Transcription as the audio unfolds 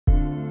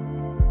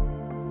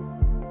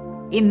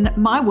In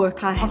my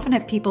work, I often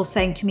have people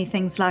saying to me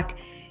things like,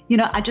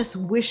 I just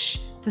wish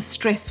the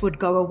stress would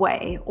go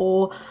away,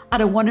 or I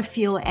don't want to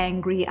feel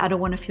angry, I don't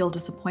want to feel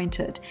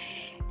disappointed.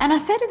 And I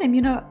say to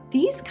them,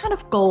 these kind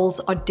of goals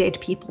are dead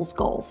people's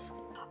goals.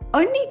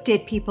 Only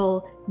dead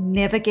people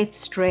never get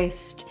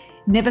stressed,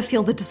 never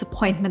feel the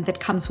disappointment that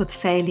comes with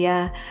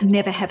failure,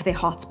 never have their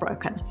hearts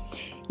broken.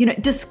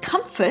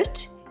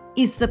 Discomfort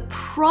is the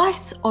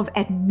price of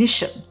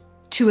admission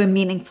to a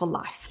meaningful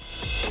life.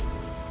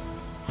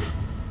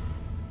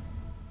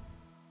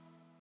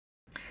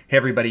 Hey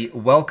everybody,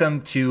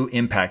 welcome to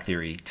Impact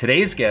Theory.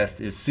 Today's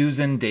guest is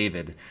Susan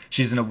David.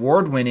 She's an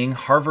award-winning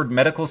Harvard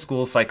Medical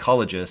School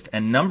psychologist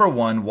and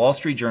 #1 Wall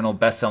Street Journal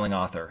bestselling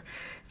author.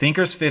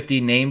 Thinkers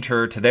 50 named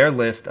her to their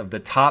list of the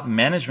top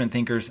management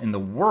thinkers in the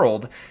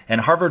world,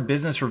 and Harvard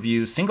Business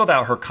Review singled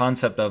out her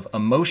concept of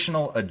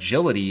emotional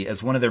agility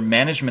as one of their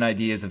management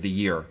ideas of the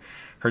year.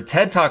 Her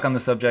TED Talk on the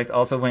subject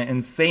also went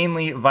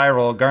insanely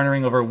viral,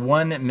 garnering over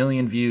 1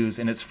 million views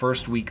in its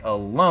first week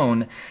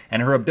alone,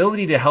 and her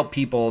ability to help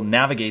people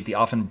navigate the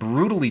often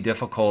brutally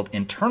difficult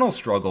internal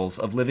struggles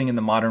of living in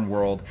the modern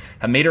world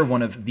have made her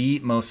one of the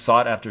most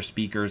sought-after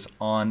speakers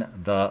on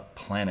the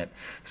planet.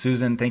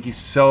 Susan, thank you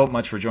so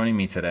much for joining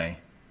me today.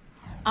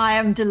 I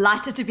am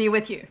delighted to be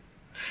with you.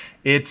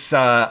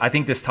 I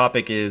think this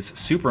topic is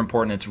super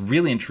important. It's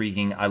really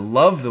intriguing. I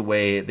love the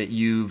way that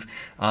you've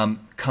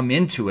come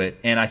into it.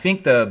 And I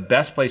think the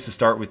best place to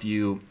start with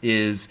you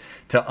is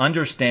to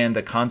understand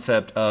the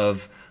concept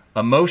of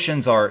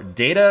emotions are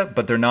data,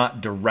 but they're not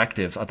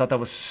directives. I thought that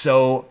was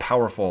so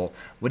powerful.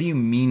 What do you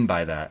mean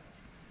by that?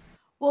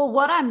 Well,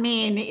 what I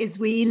mean is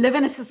we live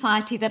in a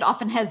society that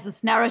often has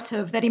this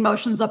narrative that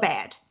emotions are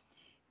bad,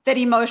 that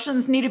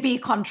emotions need to be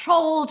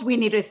controlled. We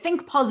need to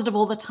think positive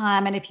all the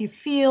time. And if you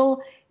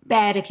feel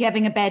bad, if you're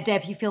having a bad day,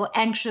 if you feel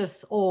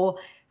anxious or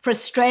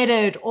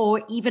frustrated,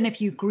 or even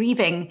if you're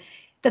grieving,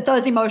 that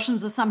those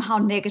emotions are somehow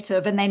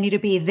negative and they need to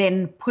be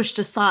then pushed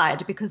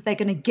aside because they're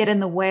going to get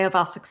in the way of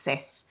our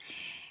success.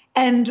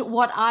 And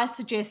what I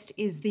suggest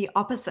is the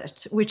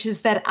opposite, which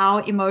is that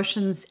our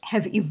emotions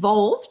have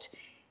evolved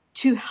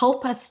to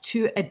help us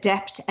to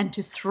adapt and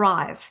to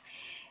thrive.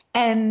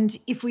 And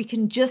if we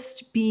can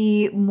just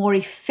be more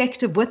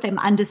effective with them,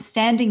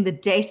 understanding the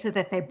data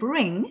that they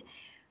bring,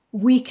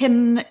 we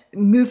can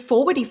move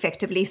forward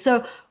effectively.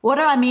 So what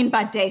do I mean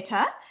by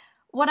data?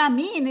 What I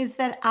mean is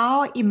that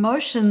our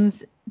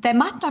emotions, they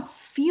might not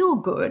feel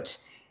good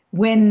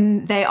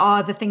when they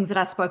are the things that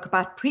I spoke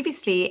about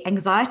previously,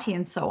 anxiety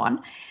and so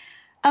on,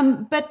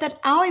 but that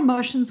our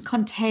emotions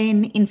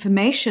contain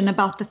information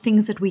about the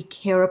things that we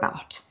care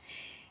about.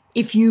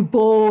 If you're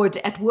bored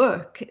at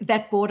work,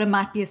 that boredom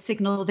might be a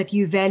signal that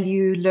you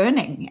value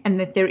learning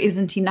and that there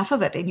isn't enough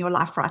of it in your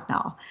life right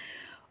now.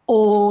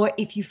 Or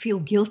if you feel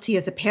guilty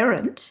as a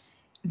parent,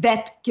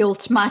 that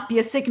guilt might be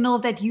a signal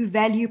that you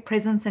value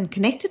presence and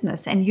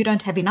connectedness and you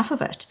don't have enough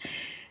of it.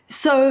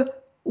 So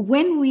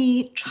when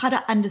we try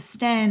to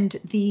understand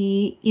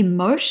the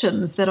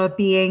emotions that are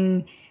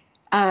being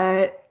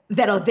that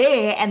are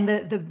there and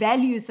the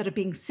values that are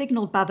being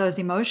signaled by those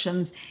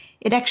emotions,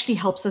 it actually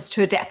helps us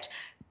to adapt.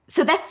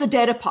 So that's the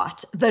data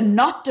part. The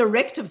not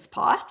directives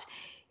part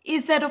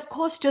is that, of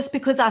course, just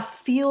because I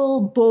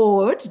feel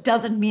bored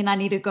doesn't mean I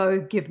need to go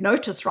give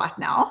notice right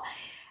now.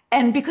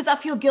 And because I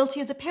feel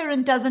guilty as a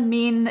parent doesn't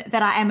mean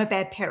that I am a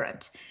bad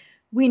parent.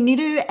 We need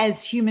to,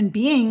 as human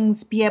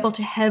beings, be able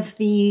to have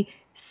the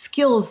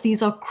skills.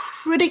 These are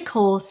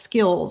critical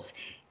skills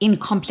in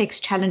complex,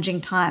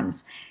 challenging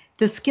times.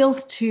 The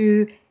skills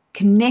to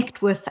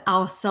connect with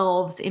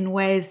ourselves in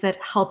ways that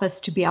help us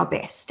to be our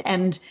best.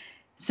 And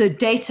so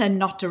data,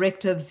 not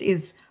directives,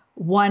 is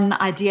one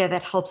idea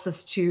that helps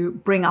us to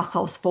bring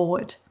ourselves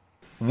forward.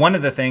 One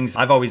of the things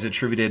I've always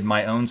attributed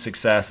my own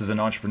success as an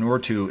entrepreneur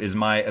to is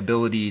my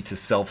ability to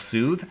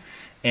self-soothe.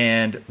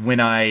 And when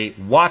I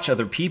watch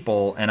other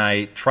people and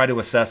I try to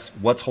assess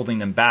what's holding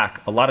them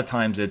back, a lot of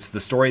times it's the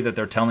story that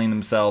they're telling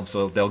themselves.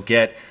 So they'll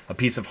get a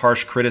piece of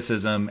harsh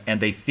criticism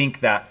and they think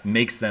that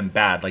makes them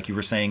bad. Like you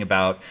were saying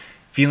about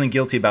feeling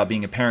guilty about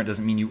being a parent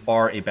doesn't mean you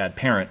are a bad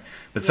parent.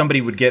 But somebody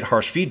would get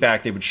harsh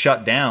feedback, they would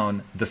shut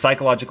down, the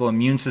psychological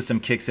immune system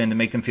kicks in to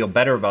make them feel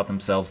better about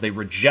themselves. They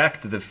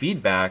reject the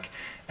feedback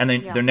and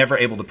they're never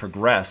able to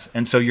progress.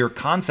 And so your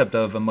concept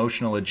of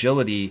emotional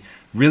agility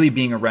really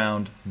being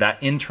around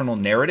that internal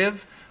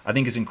narrative, I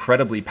think is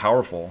incredibly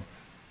powerful.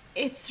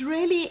 It's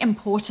really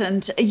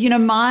important.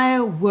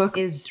 My work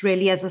is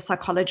really as a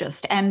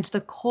psychologist, and the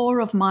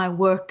core of my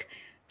work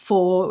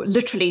for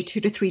literally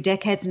 2 to 3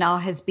 decades now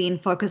has been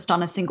focused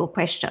on a single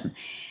question.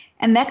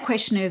 And that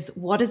question is,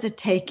 what does it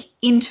take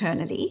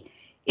internally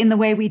in the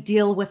way we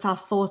deal with our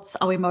thoughts,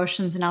 our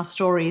emotions, and our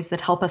stories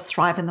that help us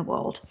thrive in the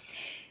world?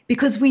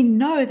 Because we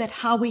know that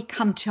how we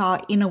come to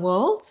our inner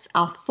worlds,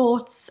 our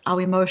thoughts,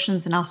 our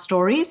emotions, and our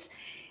stories,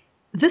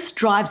 this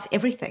drives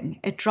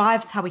everything. It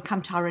drives how we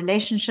come to our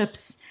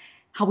relationships,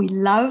 how we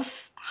love,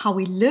 how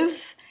we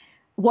live,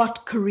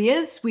 what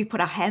careers we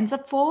put our hands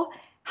up for,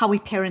 how we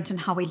parent and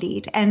how we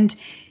lead. And,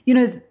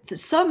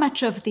 so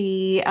much of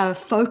the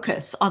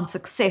focus on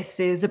success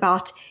is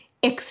about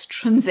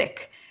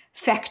extrinsic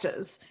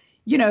factors.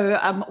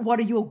 What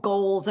are your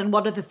goals and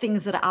what are the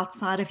things that are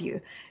outside of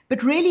you?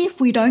 But really, if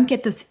we don't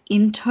get this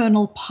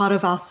internal part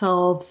of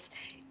ourselves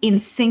in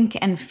sync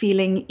and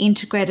feeling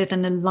integrated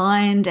and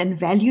aligned and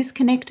values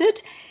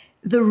connected,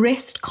 the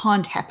rest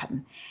can't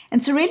happen.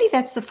 And so really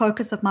that's the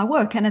focus of my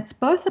work. And it's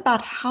both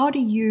about how do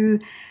you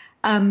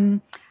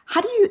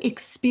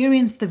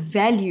experience the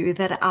value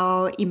that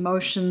our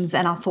emotions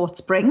and our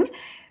thoughts bring,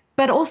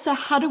 but also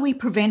how do we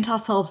prevent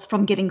ourselves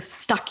from getting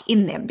stuck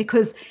in them?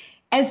 Because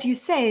as you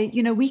say,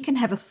 we can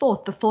have a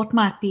thought. The thought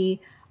might be,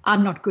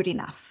 I'm not good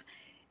enough.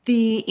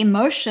 The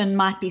emotion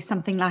might be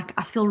something like,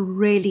 I feel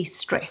really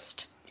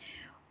stressed.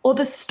 Or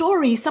the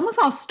story, some of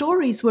our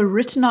stories were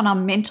written on our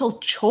mental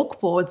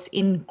chalkboards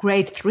in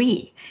grade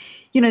 3.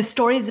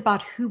 Stories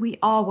about who we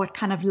are, what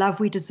kind of love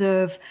we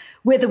deserve,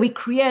 whether we're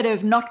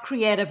creative, not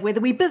creative,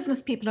 whether we're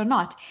business people or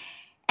not.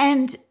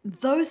 And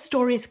those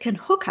stories can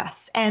hook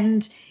us.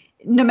 And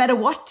no matter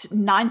what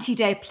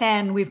 90-day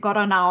plan we've got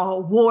on our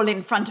wall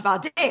in front of our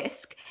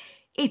desk,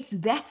 it's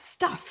that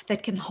stuff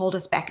that can hold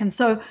us back. And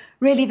so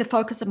really the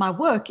focus of my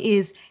work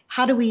is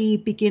how do we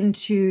begin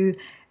to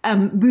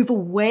move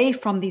away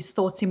from these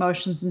thoughts,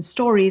 emotions, and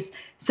stories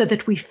so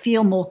that we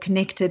feel more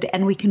connected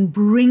and we can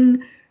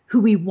bring who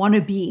we want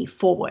to be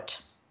forward.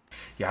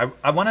 Yeah,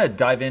 I want to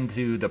dive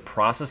into the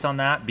process on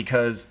that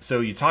because so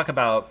you talk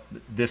about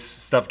this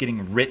stuff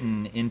getting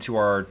written into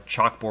our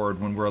chalkboard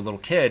when we're a little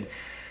kid.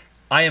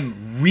 I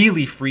am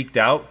really freaked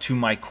out to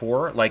my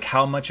core, like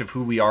how much of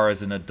who we are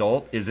as an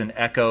adult is an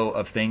echo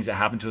of things that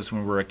happened to us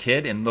when we were a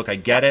kid. And look, I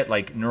get it,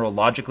 like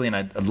neurologically, and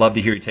I'd love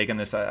to hear your take on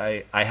this.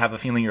 I have a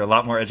feeling you're a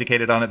lot more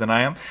educated on it than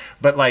I am.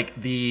 But like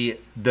the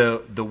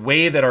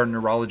way that our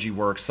neurology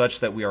works, such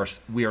that we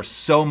are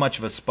so much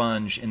of a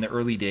sponge in the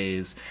early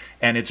days,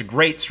 and it's a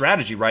great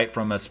strategy, right?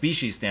 From a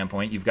species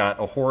standpoint, you've got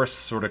a horse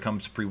sort of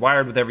comes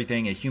pre-wired with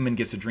everything. A human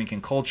gets to drink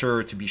in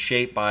culture to be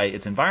shaped by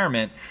its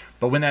environment.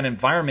 But when that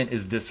environment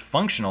is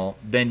dysfunctional,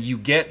 then you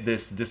get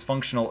this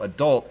dysfunctional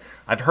adult.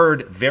 I've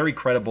heard very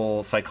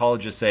credible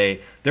psychologists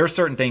say there are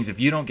certain things, if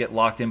you don't get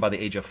locked in by the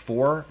age of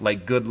 4,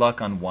 like good luck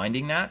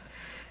unwinding that.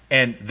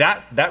 And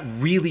that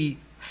really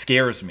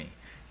scares me.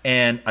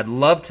 And I'd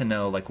love to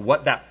know like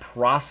what that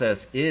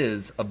process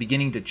is of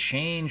beginning to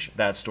change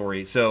that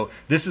story. So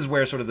this is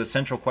where sort of the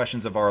central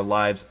questions of our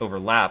lives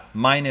overlap.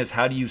 Mine is,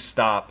 how do you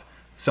stop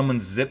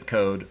someone's zip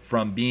code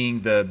from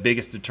being the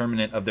biggest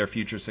determinant of their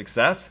future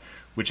success,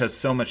 which has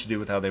so much to do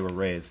with how they were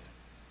raised?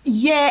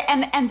 Yeah,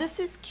 and this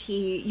is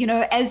key.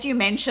 As you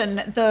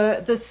mentioned,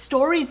 the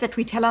stories that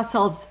we tell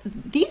ourselves,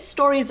 these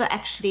stories are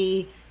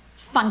actually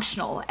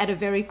functional at a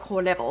very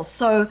core level.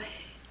 So,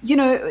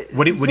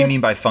 what do you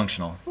mean by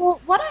functional? Well,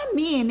 what I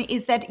mean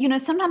is that,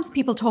 sometimes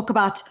people talk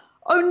about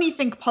only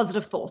think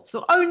positive thoughts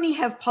or only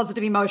have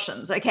positive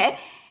emotions, okay?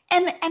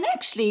 And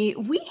actually,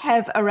 we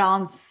have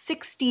around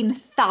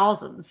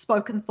 16,000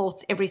 spoken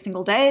thoughts every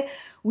single day.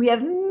 We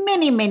have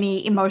many,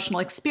 many emotional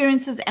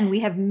experiences, and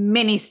we have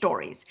many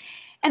stories.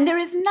 And there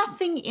is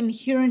nothing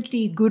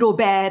inherently good or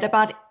bad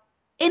about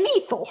any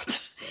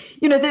thought.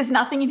 There's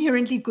nothing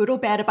inherently good or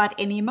bad about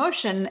any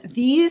emotion.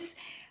 This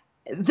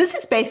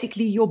is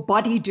basically your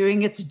body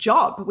doing its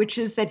job, which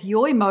is that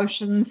your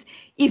emotions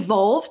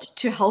evolved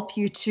to help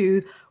you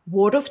to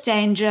ward off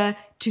danger,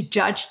 to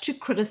judge, to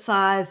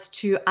criticize,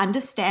 to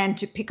understand,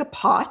 to pick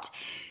apart.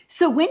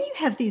 So when you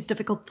have these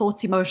difficult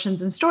thoughts,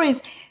 emotions, and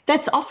stories,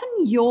 that's often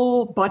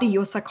your body,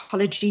 your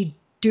psychology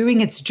doing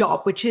its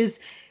job, which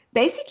is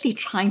basically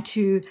trying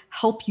to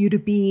help you to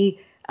be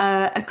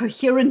a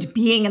coherent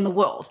being in the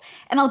world.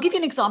 And I'll give you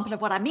an example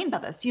of what I mean by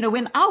this.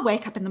 When I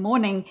wake up in the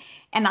morning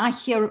and I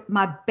hear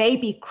my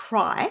baby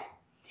cry,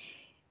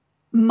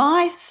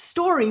 my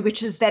story,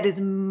 which is that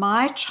is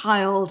my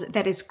child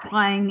that is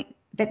crying,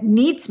 that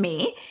needs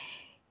me,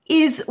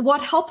 is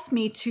what helps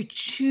me to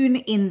tune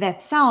in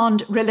that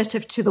sound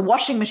relative to the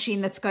washing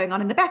machine that's going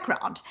on in the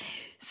background.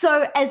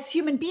 So as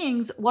human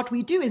beings, what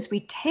we do is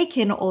we take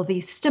in all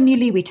these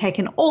stimuli, we take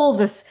in all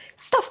this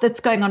stuff that's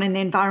going on in the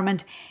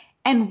environment,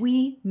 and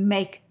we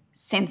make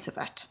sense of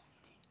it.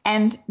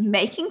 And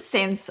making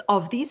sense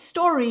of these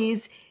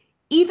stories,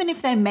 even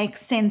if they make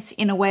sense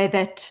in a way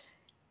that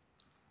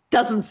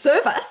doesn't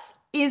serve us,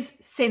 is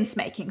sense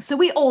making. So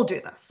we all do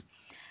this.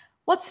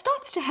 What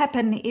starts to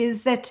happen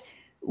is that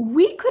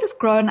we could have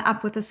grown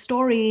up with a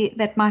story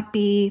that might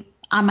be,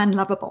 I'm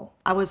unlovable.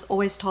 I was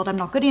always told I'm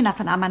not good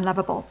enough and I'm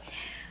unlovable.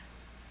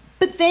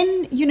 But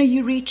then,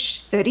 you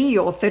reach 30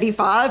 or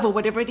 35 or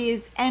whatever it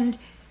is, and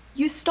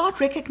you start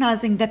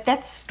recognizing that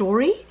that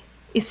story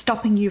is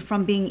stopping you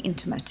from being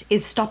intimate,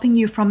 is stopping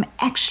you from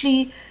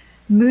actually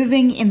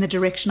moving in the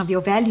direction of your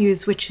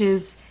values, which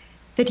is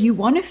that you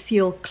want to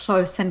feel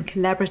close and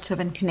collaborative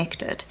and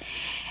connected.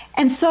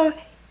 And so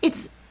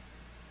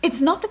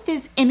it's not that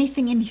there's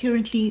anything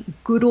inherently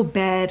good or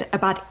bad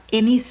about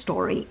any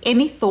story,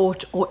 any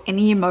thought, or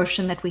any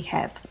emotion that we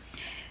have.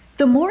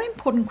 The more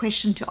important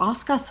question to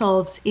ask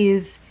ourselves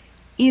is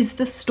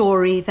the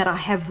story that I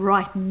have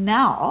right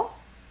now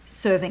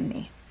serving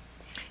me?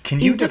 Can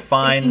you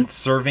define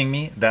serving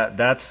me?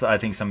 That's I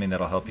think something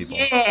that'll help people.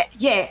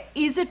 Yeah.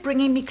 Is it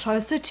bringing me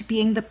closer to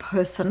being the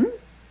person,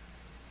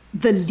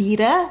 the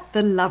leader,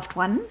 the loved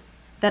one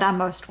that I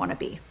most want to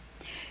be?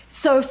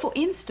 So, for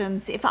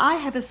instance, if I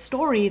have a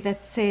story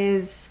that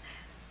says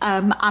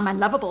I'm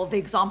unlovable, the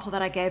example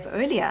that I gave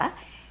earlier,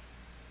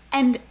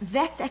 and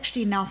that's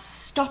actually now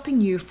stopping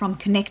you from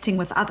connecting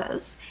with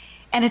others,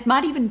 and it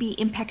might even be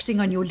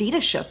impacting on your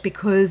leadership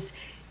because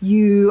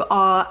you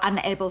are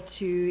unable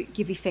to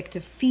give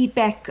effective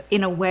feedback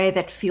in a way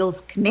that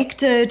feels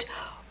connected,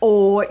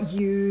 or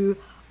you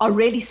are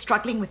really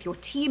struggling with your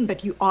team,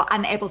 but you are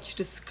unable to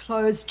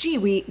disclose, gee,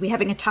 we're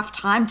having a tough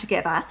time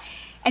together,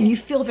 and you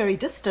feel very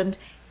distant,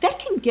 that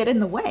can get in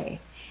the way.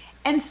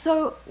 And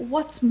so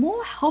what's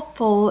more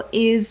helpful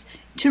is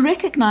to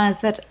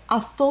recognize that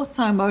our thoughts,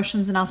 our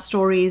emotions, and our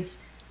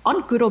stories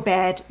aren't good or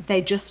bad,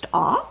 they just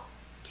are.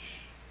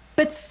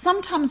 But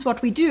sometimes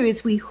what we do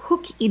is we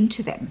hook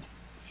into them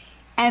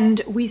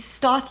and we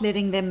start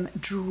letting them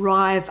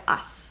drive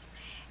us.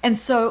 And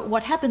so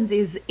what happens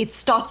is it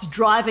starts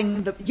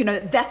driving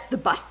that's the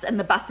bus, and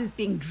the bus is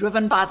being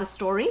driven by the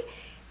story,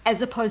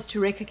 as opposed to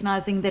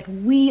recognizing that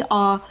we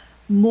are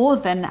more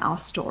than our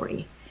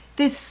story.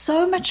 There's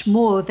so much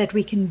more that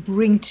we can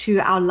bring to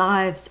our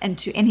lives and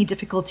to any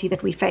difficulty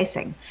that we're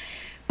facing.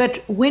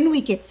 But when we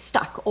get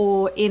stuck,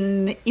 or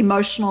in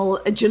emotional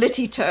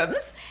agility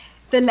terms,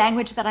 the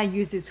language that I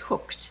use is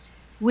hooked.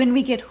 When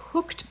we get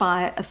hooked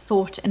by a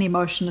thought, an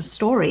emotion, a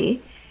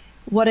story,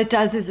 what it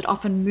does is it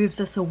often moves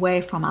us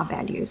away from our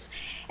values.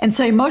 And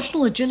so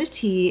emotional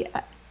agility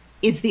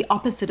is the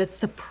opposite. It's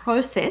the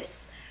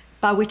process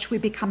by which we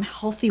become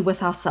healthy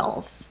with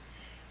ourselves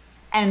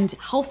and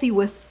healthy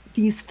with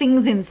these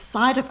things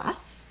inside of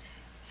us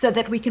so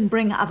that we can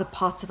bring other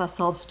parts of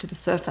ourselves to the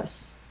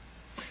surface.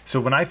 So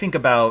when I think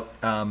about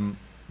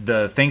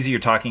the things that you're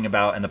talking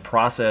about and the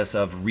process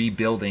of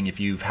rebuilding,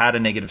 if you've had a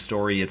negative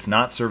story, it's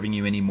not serving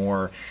you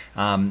anymore,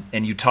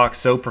 and you talk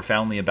so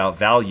profoundly about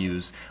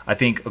values, I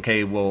think,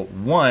 okay, well,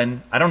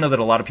 one, I don't know that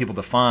a lot of people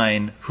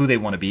define who they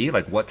want to be,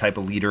 like what type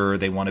of leader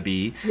they want to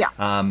be. Yeah.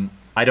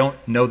 I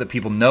don't know that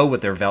people know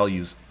what their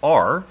values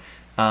are.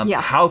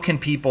 How can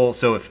people,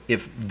 so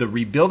if the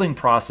rebuilding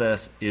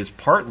process is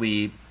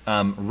partly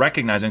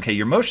recognizing, okay,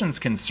 your emotions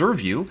can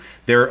serve you.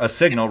 They're a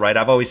signal, right?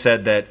 I've always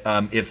said that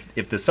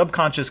if the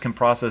subconscious can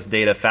process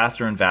data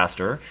faster and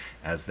faster,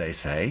 as they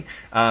say,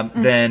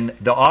 then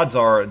the odds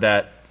are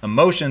that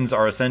emotions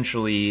are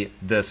essentially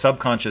the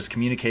subconscious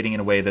communicating in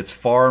a way that's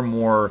far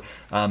more,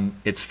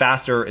 it's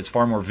faster, it's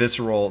far more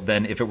visceral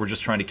than if it were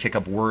just trying to kick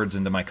up words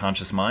into my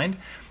conscious mind.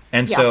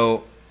 And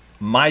so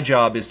my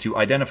job is to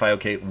identify,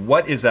 okay,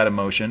 what is that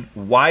emotion?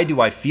 Why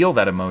do I feel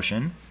that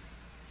emotion?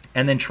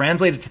 And then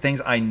translate it to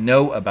things I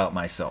know about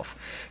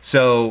myself.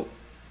 So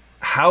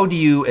how do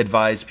you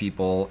advise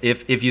people,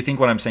 if you think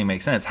what I'm saying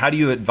makes sense, how do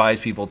you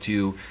advise people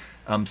to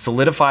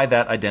solidify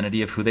that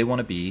identity of who they want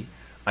to be,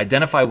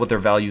 identify what their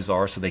values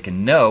are so they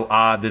can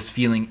know, this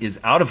feeling is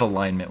out of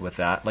alignment with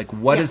that? Like,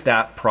 what does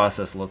that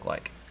process look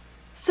like?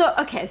 So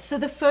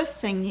the first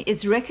thing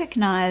is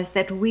recognize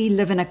that we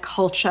live in a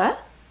culture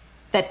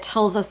that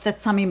tells us that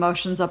some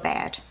emotions are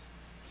bad.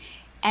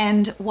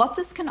 And what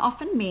this can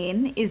often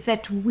mean is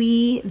that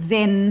we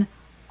then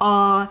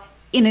are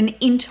in an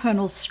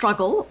internal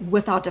struggle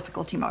with our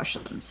difficult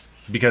emotions.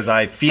 Because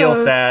I feel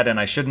sad and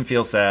I shouldn't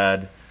feel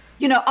sad.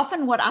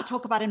 Often what I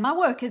talk about in my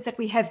work is that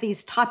we have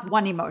these type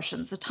 1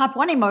 emotions. A type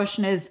 1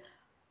 emotion is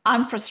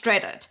I'm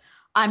frustrated,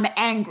 I'm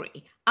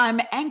angry, I'm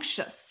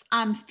anxious,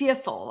 I'm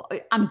fearful,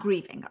 I'm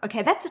grieving.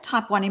 Okay, that's a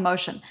type 1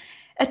 emotion.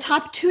 A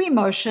type 2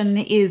 emotion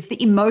is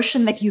the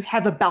emotion that you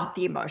have about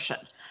the emotion.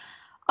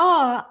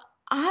 Oh,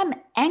 I'm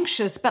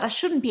anxious, but I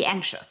shouldn't be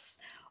anxious.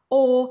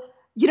 Or,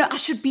 I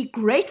should be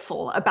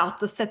grateful about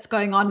this that's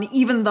going on,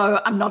 even though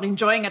I'm not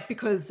enjoying it,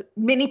 because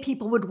many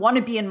people would want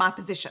to be in my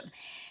position.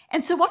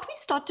 And so what we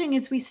start doing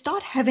is we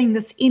start having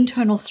this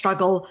internal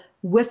struggle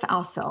with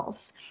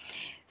ourselves.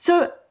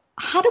 So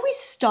how do we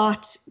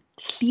start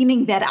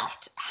cleaning that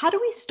out? How do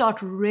we start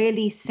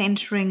really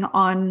centering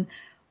on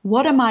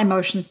what are my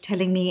emotions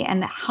telling me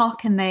and how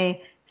can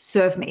they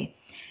serve me?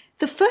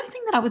 The first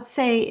thing that I would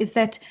say is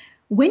that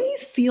when you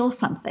feel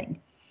something,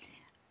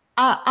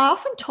 I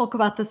often talk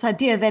about this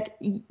idea that,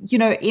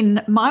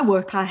 in my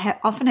work, I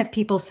often have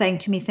people saying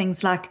to me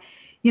things like,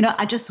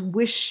 I just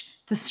wish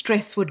the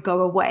stress would go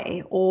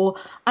away, or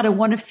I don't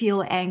want to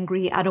feel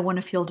angry, I don't want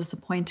to feel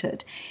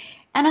disappointed.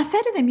 And I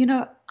say to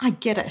them, I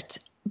get it,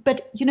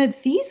 but,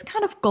 these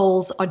kind of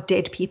goals are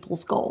dead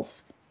people's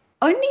goals.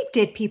 Only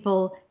dead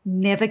people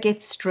never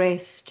get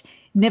stressed,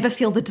 never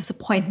feel the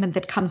disappointment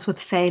that comes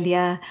with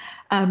failure,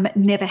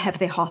 never have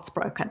their hearts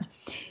broken.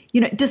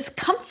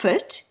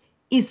 Discomfort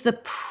is the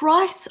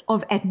price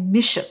of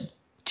admission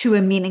to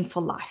a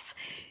meaningful life.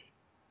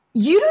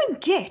 You don't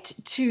get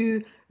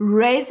to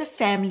raise a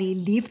family,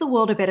 leave the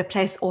world a better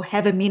place, or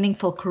have a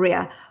meaningful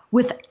career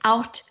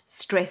without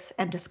stress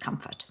and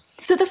discomfort.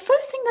 So the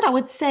first thing that I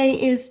would say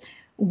is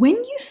when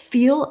you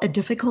feel a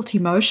difficult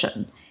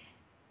emotion,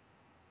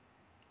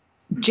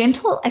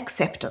 gentle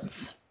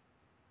acceptance.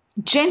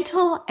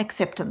 Gentle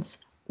acceptance.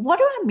 What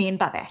do I mean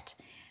by that?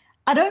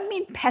 I don't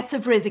mean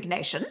passive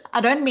resignation.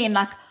 I don't mean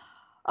like,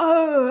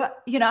 oh,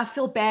 I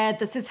feel bad.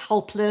 This is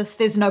helpless.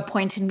 There's no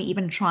point in me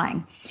even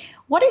trying.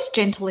 What is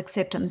gentle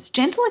acceptance?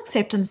 Gentle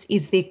acceptance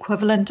is the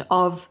equivalent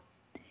of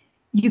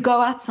you go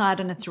outside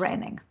and it's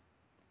raining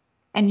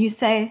and you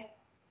say,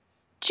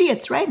 gee,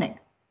 it's raining.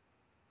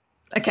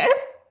 Okay?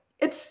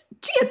 It's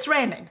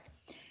raining.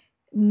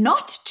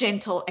 Not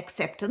gentle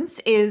acceptance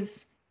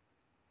is,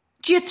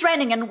 gee, it's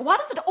raining. And why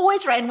does it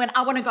always rain when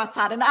I want to go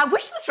outside? And I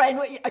wish this rain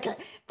would. Okay.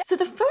 So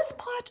the first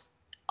part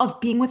of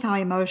being with our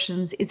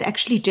emotions is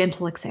actually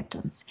gentle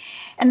acceptance.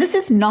 And this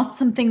is not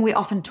something we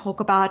often talk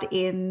about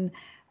in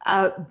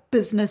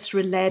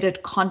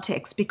business-related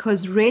context,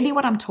 because really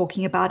what I'm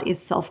talking about is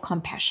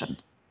self-compassion.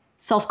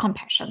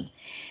 Self-compassion.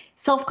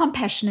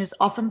 Self-compassion is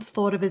often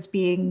thought of as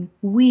being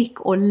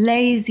weak or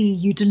lazy,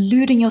 you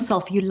deluding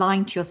yourself, you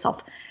lying to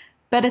yourself.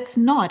 But it's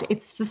not.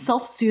 It's the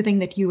self-soothing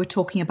that you were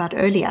talking about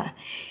earlier.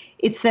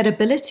 It's that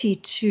ability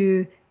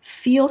to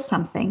feel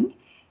something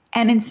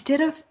and instead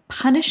of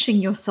punishing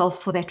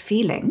yourself for that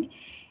feeling,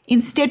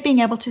 instead being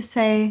able to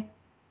say,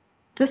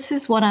 this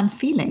is what I'm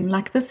feeling.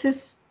 Like, this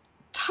is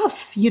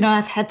tough.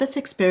 I've had this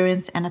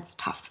experience and it's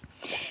tough.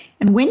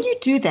 And when you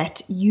do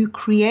that, you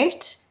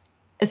create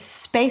a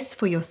space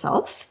for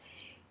yourself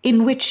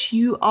in which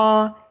you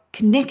are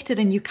connected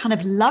and you kind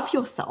of love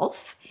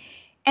yourself.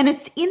 And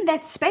it's in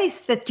that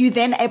space that you're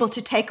then able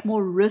to take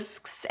more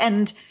risks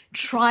and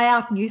try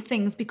out new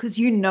things, because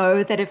you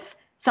know that if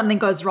something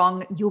goes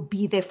wrong, you'll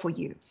be there for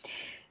you.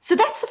 So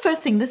that's the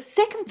first thing. The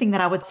second thing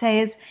that I would say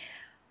is,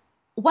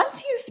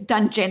 once you've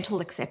done gentle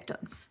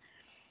acceptance,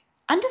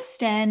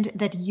 understand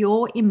that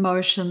your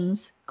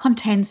emotions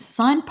contain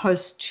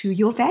signposts to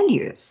your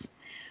values.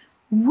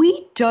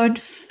 We don't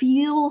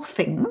feel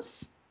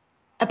things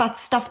about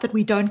stuff that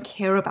we don't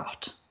care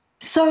about.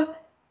 So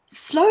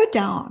slow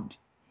down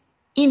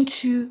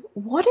into,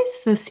 what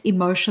is this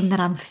emotion that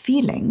I'm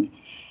feeling,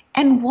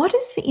 and what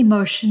is the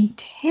emotion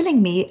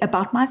telling me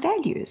about my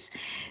values?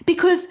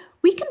 Because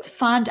we can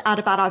find out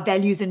about our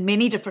values in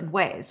many different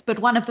ways, but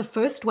one of the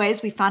first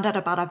ways we find out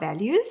about our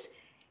values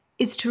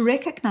is to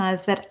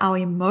recognize that our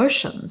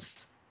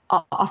emotions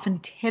are often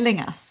telling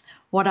us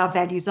what our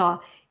values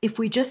are. If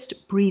we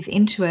just breathe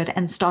into it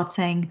and start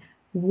saying,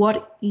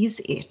 what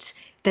is it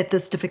that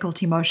this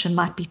difficult emotion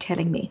might be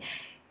telling me?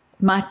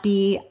 It might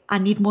be, I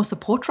need more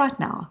support right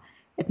now.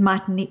 It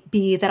might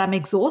be that I'm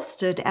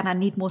exhausted and I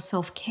need more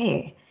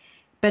self-care.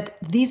 But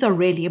these are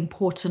really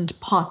important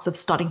parts of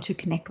starting to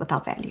connect with our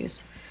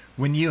values.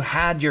 When you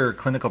had your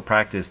clinical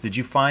practice, did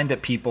you find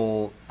that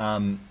people,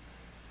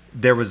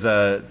 there was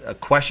a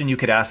question you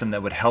could ask them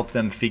that would help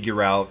them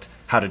figure out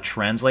how to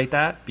translate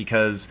that?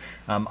 Because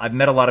I've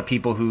met a lot of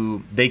people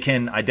who they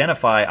can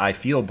identify, I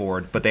feel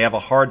bored, but they have a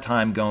hard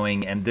time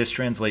going, and this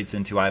translates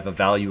into, I have a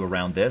value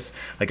around this.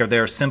 Like, are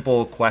there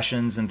simple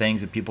questions and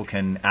things that people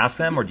can ask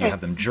them, or do you have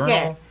them journal?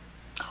 Yeah.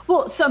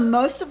 Well, so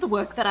most of the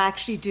work that I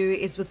actually do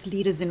is with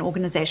leaders in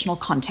organizational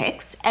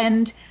contexts.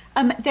 And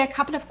there are a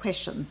couple of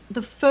questions.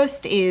 The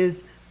first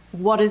is,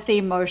 what is the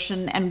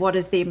emotion, and what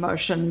is the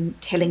emotion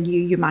telling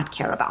you might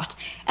care about?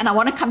 And I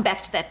want to come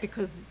back to that,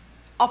 because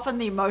often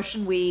the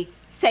emotion we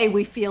say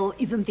we feel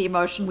isn't the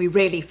emotion we're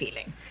really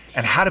feeling.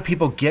 And how do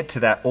people get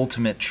to that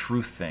ultimate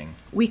truth thing?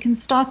 We can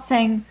start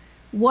saying,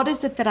 what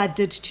is it that I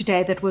did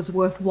today that was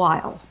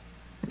worthwhile?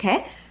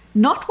 Okay?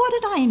 Not what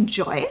did I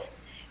enjoy?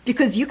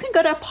 Because you can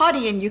go to a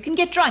party and you can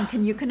get drunk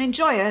and you can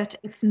enjoy it.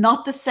 It's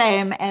not the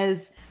same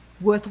as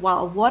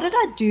worthwhile. What did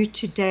I do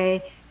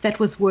today that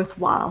was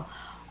worthwhile?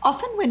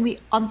 Often when we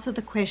answer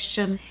the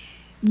question,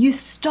 you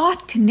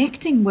start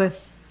connecting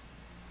with,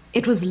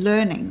 it was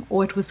learning,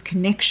 or it was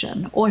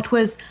connection, or it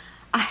was,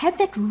 I had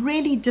that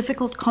really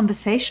difficult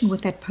conversation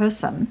with that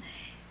person,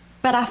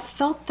 but I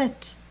felt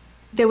that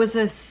there was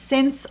a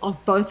sense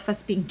of both of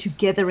us being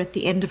together at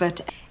the end of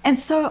it. And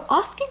so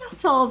asking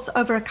ourselves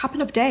over a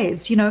couple of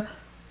days,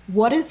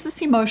 what is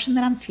this emotion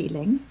that I'm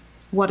feeling?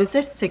 What is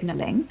it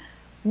signaling?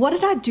 What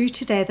did I do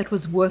today that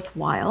was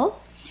worthwhile?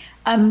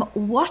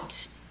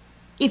 What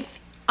if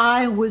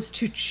I was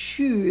to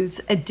choose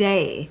a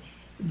day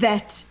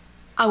that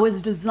I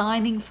was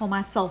designing for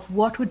myself,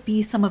 what would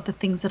be some of the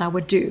things that I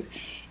would do?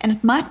 And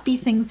it might be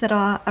things that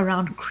are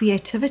around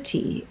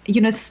creativity,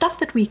 the stuff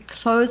that we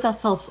close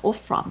ourselves off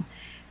from,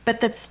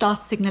 but that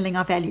start signaling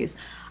our values.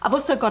 I've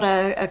also got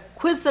a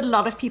quiz that a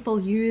lot of people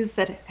use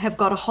that have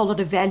got a whole lot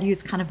of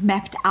values kind of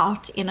mapped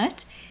out in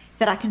it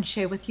that I can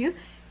share with you.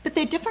 But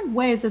there are different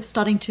ways of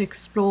starting to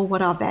explore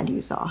what our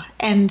values are.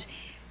 And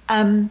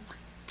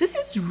this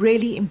is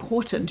really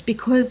important,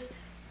 because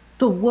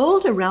the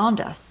world around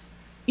us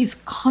is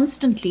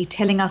constantly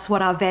telling us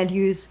what our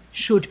values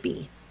should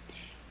be.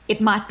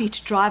 It might be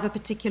to drive a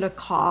particular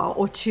car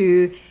or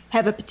to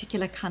have a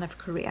particular kind of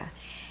career.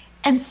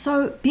 And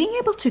so being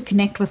able to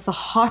connect with the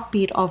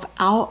heartbeat of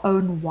our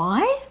own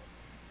why,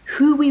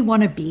 who we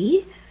want to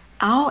be,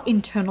 our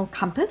internal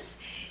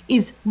compass,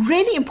 is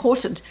really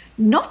important,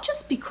 not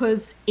just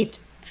because it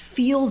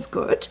feels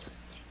good,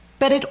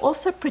 but it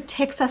also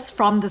protects us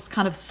from this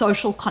kind of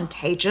social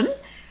contagion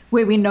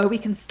where we know we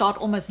can start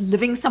almost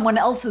living someone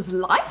else's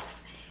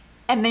life.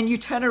 And then you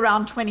turn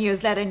around 20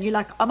 years later and you're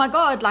like, oh my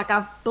God, like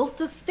I've built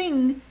this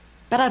thing,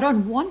 but I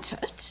don't want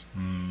it.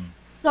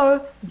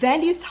 So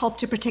values help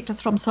to protect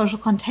us from social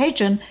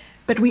contagion,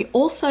 but we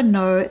also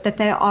know that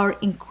they are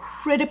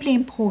incredibly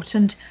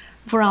important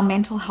for our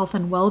mental health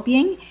and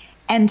well-being.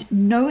 And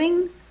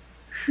knowing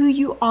who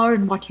you are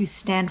and what you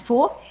stand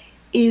for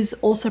is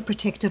also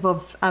protective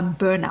of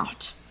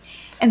burnout.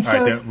 And so,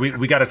 all right, then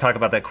we got to talk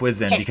about that quiz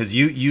then, because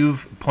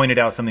you've pointed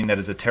out something that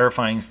is a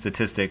terrifying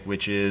statistic,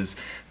 which is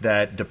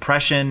that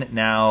depression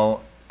now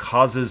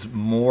causes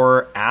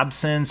more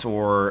absence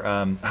or,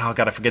 oh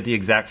God, I forget the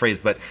exact phrase,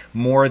 but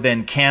more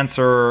than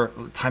cancer,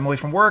 time away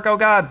from work. Oh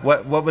God,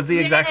 what was the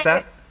exact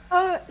stat?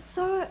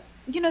 So,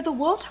 the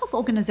World Health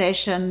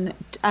Organization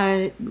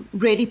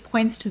really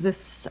points to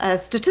this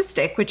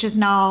statistic, which is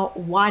now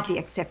widely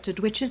accepted,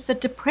 which is that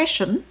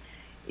depression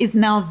is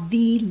now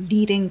the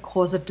leading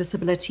cause of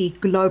disability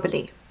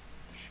globally.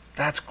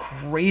 That's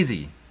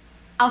crazy.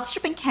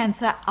 Outstripping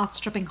cancer,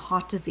 outstripping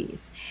heart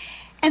disease.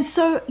 And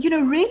so,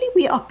 really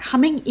we are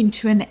coming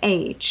into an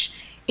age.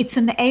 It's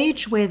an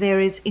age where there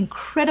is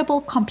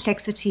incredible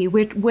complexity,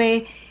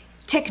 where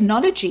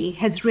technology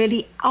has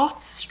really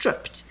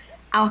outstripped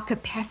our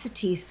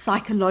capacity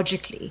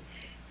psychologically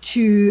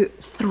to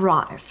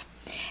thrive.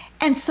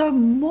 And so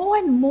more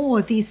and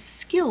more these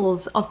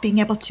skills of being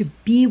able to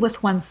be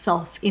with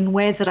oneself in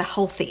ways that are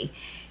healthy,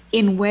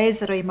 in ways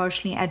that are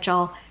emotionally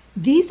agile,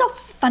 these are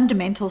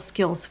fundamental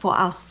skills for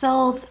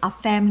ourselves, our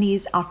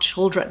families, our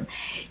children.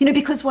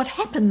 Because what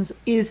happens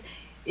is,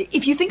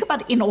 if you think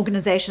about in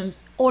organizations,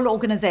 all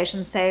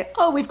organizations say,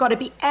 oh, we've got to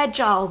be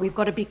agile, we've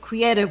got to be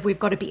creative, we've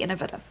got to be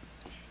innovative.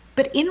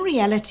 But in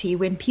reality,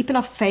 when people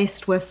are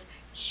faced with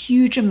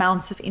huge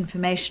amounts of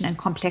information and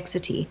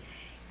complexity,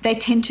 they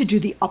tend to do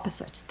the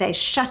opposite. They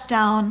shut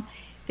down,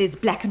 there's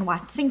black and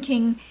white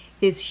thinking,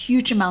 there's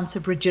huge amounts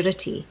of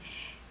rigidity.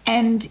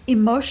 And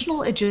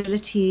emotional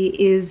agility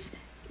is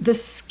the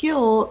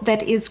skill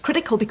that is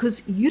critical,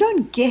 because you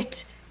don't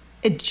get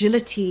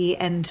agility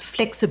and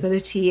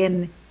flexibility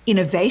and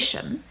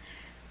innovation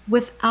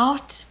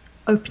without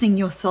opening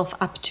yourself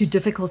up to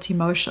difficult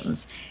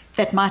emotions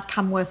that might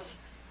come with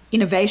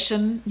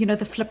innovation.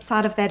 The flip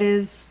side of that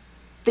is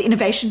the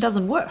innovation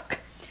doesn't work.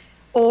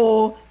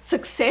 Or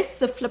success,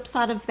 the flip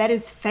side of that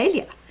is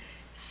failure.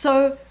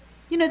 So,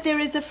 there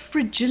is a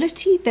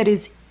fragility that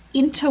is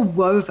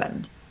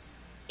interwoven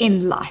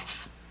in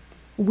life.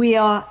 We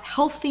are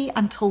healthy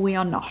until we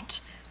are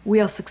not. We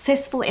are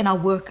successful in our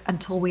work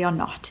until we are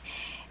not.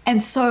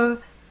 And so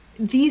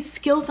these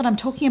skills that I'm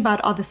talking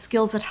about are the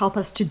skills that help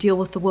us to deal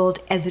with the world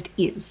as it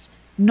is,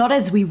 not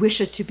as we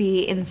wish it to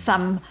be in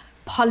some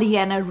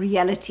Pollyanna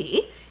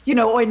reality,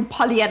 or in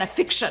Pollyanna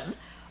fiction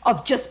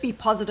of just be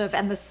positive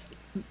and this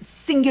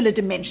singular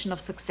dimension of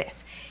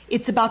success.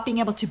 It's about being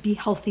able to be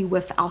healthy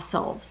with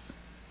ourselves.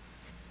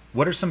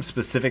 What are some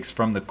specifics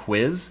from the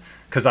quiz?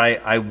 Because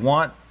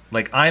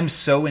I'm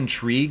so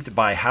intrigued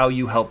by how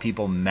you help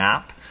people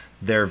map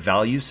their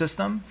value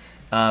system.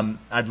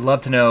 I'd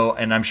love to know,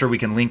 and I'm sure we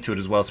can link to it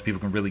as well so people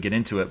can really get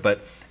into it,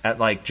 but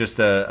at just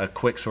a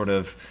quick sort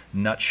of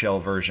nutshell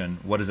version,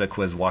 what is a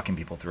quiz walking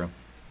people through?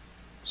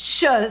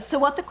 Sure. So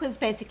what the quiz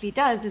basically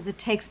does is it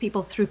takes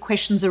people through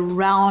questions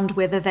around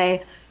whether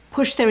they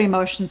push their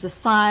emotions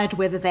aside,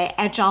 whether they're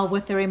agile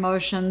with their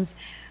emotions,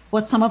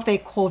 what some of their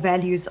core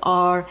values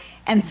are,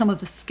 and some of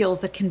the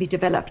skills that can be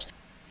developed.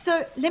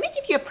 So let me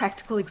give you a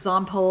practical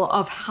example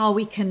of how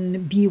we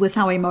can be with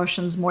our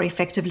emotions more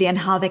effectively and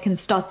how they can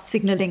start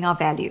signaling our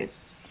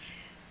values.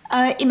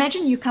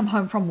 Imagine you come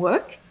home from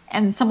work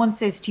and someone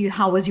says to you,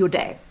 how was your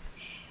day?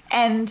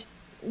 And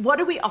what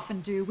do we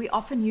often do? We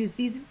often use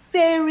these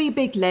very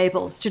big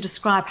labels to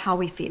describe how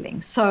we're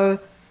feeling. So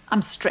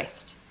I'm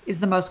stressed is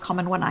the most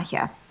common one I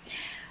hear.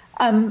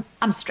 I'm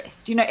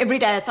stressed. Every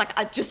day it's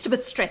like just a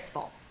bit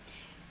stressful.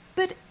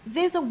 But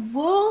there's a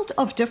world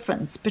of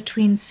difference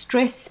between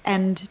stress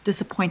and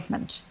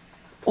disappointment,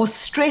 or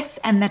stress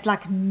and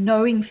that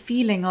knowing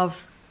feeling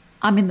of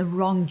I'm in the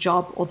wrong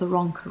job or the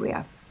wrong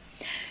career.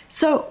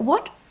 So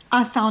what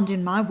I found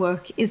in my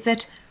work is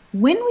that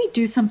when we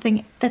do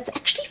something that's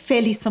actually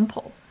fairly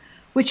simple,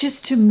 which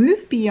is to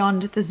move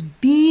beyond this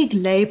big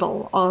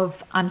label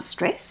of I'm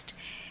stressed,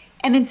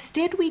 and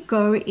instead we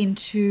go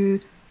into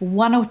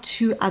one or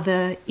two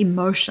other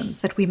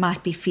emotions that we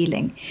might be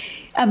feeling.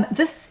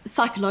 This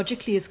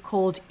psychologically is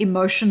called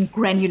emotion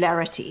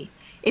granularity.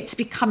 It's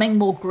becoming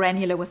more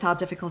granular with our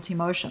difficult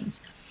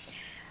emotions.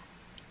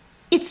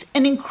 It's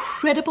an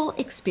incredible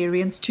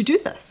experience to do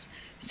this.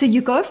 So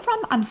you go from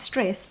I'm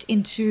stressed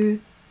into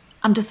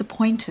I'm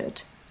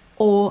disappointed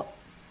or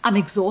I'm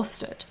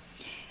exhausted.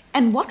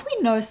 And what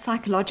we know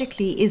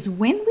psychologically is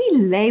when we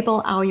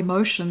label our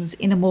emotions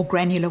in a more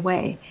granular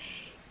way,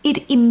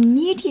 it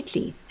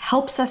immediately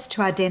helps us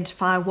to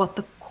identify what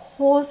the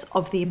cause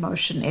of the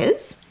emotion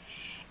is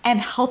and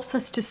helps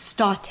us to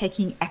start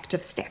taking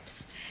active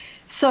steps.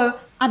 So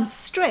I'm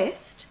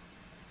stressed,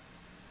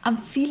 I'm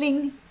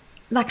feeling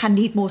like I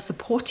need more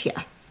support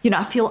here.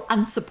 I feel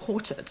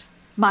unsupported,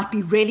 might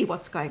be really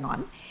what's going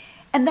on.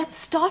 And that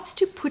starts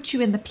to put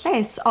you in the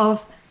place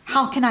of,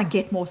 how can I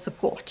get more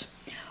support?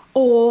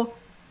 Or,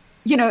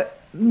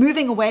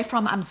 moving away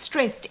from I'm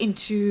stressed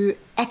into,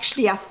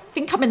 actually, I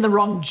think I'm in the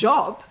wrong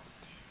job.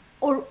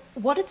 Or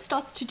what it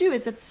starts to do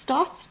is it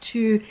starts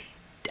to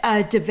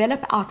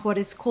develop out what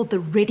is called the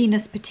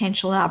readiness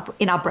potential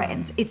in our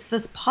brains. It's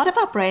this part of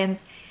our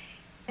brains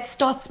that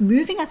starts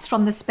moving us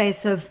from the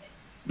space of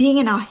being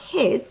in our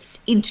heads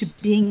into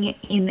being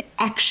in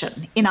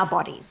action in our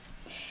bodies.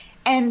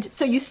 And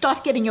so you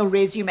start getting your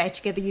resume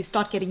together, you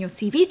start getting your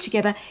CV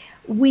together.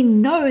 We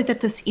know that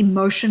this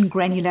emotion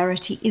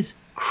granularity is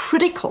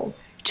critical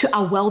to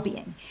our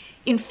well-being.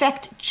 In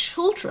fact,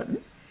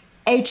 children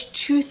aged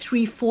 2,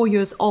 3, 4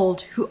 years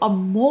old who are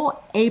more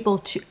able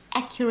to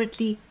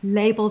accurately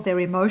label their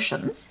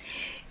emotions,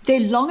 there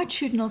are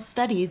longitudinal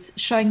studies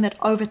showing that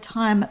over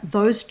time,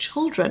 those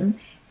children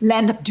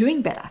land up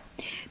doing better.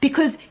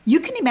 Because you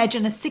can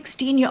imagine a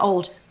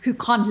 16-year-old who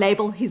can't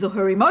label his or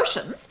her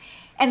emotions,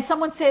 and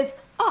someone says,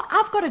 oh,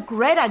 I've got a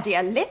great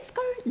idea. Let's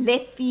go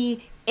let the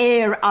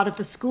air out of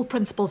the school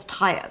principal's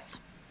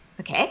tires.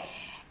 Okay?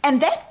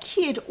 And that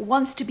kid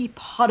wants to be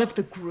part of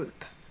the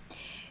group.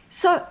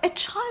 So a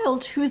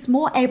child who is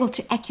more able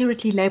to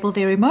accurately label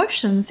their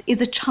emotions is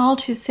a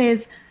child who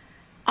says,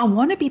 I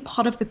want to be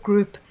part of the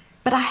group,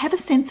 but I have a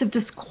sense of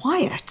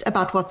disquiet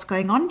about what's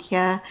going on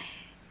here.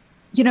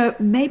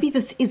 Maybe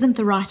this isn't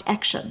the right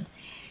action.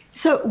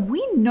 So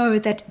we know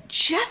that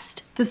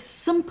just the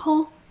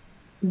simple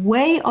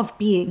way of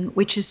being,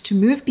 which is to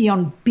move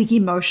beyond big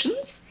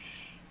emotions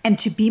and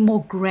to be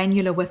more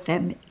granular with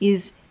them,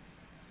 is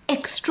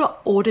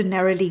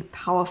extraordinarily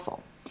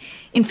powerful.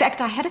 In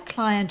fact, I had a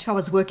client who I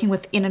was working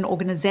with in an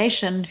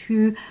organization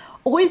who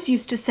always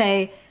used to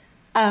say,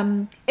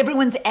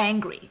 everyone's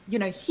angry.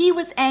 He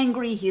was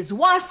angry, his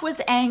wife was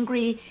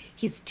angry,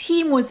 his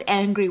team was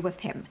angry with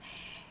him.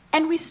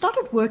 And we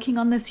started working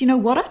on this,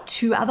 what are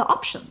two other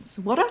options?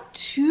 What are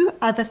two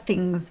other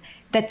things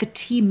that the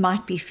team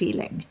might be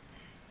feeling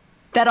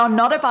that are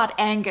not about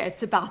anger,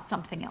 it's about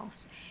something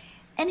else?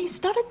 And he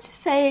started to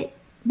say,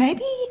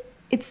 maybe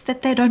it's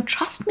that they don't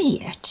trust me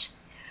yet.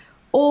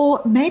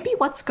 Or maybe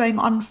what's going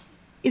on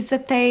is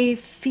that they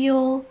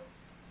feel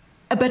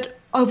a bit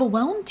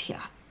overwhelmed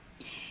here.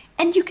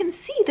 And you can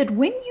see that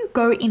when you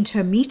go into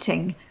a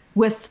meeting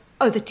with,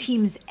 the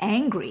team's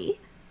angry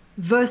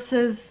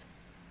versus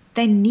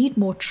they need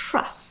more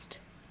trust,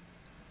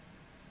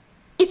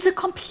 it's a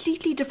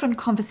completely different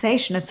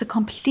conversation. It's a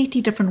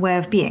completely different way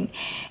of being.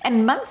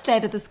 And months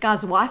later, this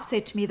guy's wife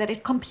said to me that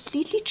it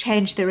completely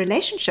changed their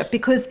relationship,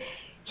 because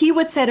he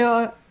would say to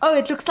her, oh,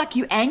 it looks like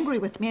you're angry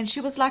with me. And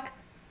she was like,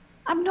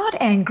 I'm not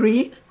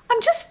angry.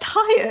 I'm just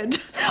tired.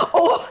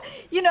 Or,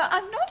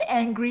 I'm not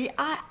angry.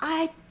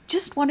 I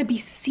just want to be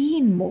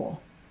seen more.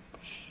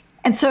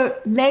 And so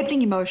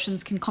labeling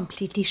emotions can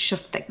completely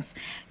shift things.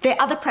 There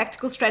are other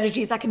practical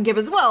strategies I can give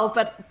as well,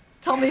 but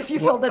tell me if you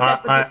feel that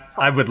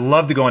I would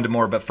love to go into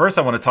more, but first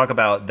I want to talk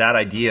about that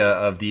idea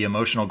of the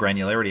emotional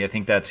granularity. I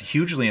think that's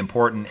hugely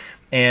important.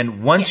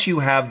 And once you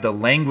have the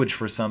language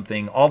for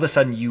something, all of a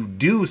sudden you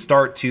do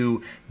start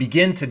to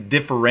begin to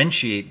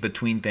differentiate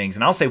between things.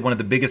 And I'll say one of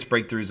the biggest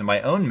breakthroughs in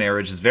my own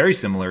marriage is very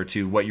similar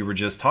to what you were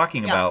just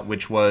talking about,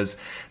 which was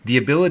the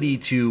ability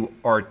to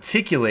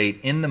articulate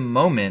in the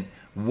moment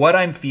what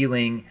I'm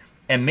feeling,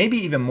 and maybe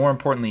even more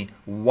importantly,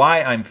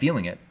 why I'm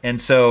feeling it.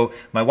 And so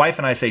my wife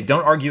and I say,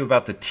 don't argue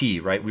about the tea,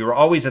 right? We were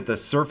always at the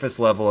surface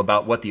level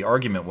about what the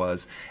argument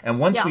was. And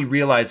once we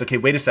realized, okay,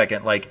 wait a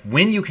second, like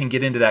when you can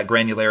get into that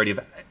granularity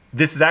of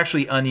this is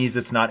actually unease,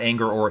 it's not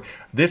anger, or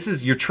this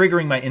is, you're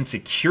triggering my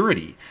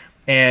insecurity.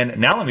 And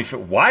now let me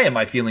feel, why am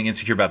I feeling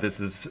insecure about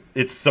this?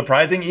 It's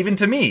surprising even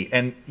to me.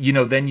 And,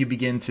 then you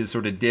begin to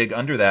sort of dig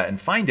under that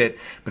and find it.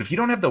 But if you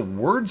don't have the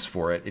words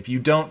for it, if you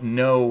don't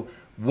know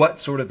what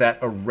sort of that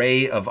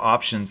array of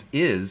options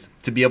is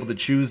to be able to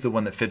choose the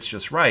one that fits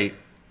just right,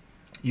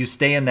 you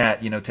stay in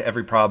that, to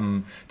every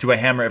problem, to a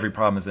hammer, every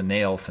problem is a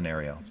nail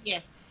scenario.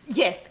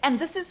 Yes. And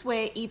this is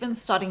where even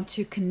starting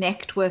to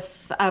connect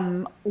with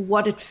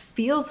what it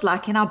feels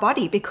like in our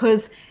body,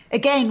 because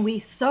again, we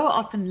so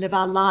often live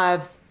our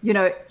lives,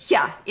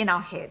 here in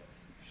our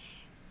heads.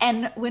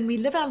 And when we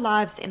live our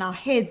lives in our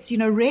heads,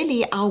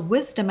 really our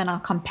wisdom and our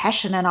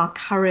compassion and our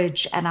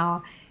courage and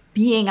our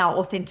being, our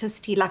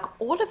authenticity, like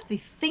all of the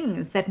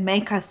things that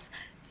make us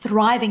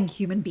thriving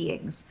human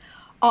beings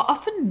are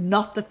often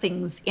not the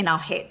things in our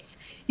heads.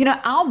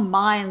 Our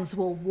minds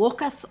will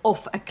walk us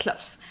off a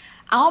cliff.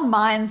 Our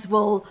minds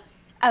will,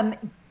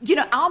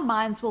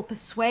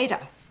 persuade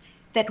us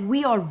that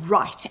we are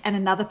right and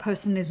another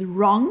person is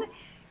wrong,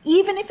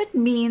 even if it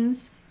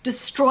means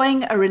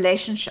destroying a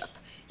relationship.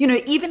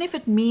 Even if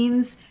it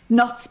means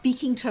not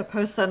speaking to a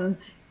person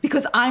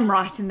because I'm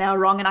right and they're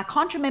wrong, and I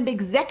can't remember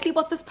exactly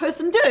what this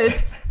person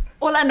did.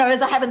 All I know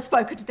is I haven't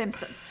spoken to them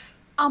since.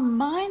 Our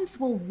minds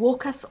will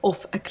walk us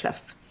off a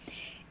cliff.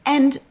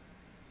 And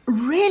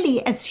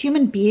really, as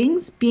human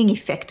beings, being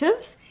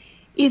effective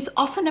is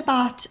often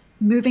about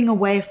moving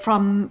away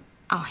from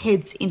our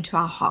heads into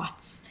our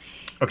hearts.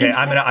 Okay,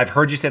 I've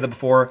heard you say that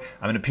before.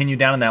 I'm going to pin you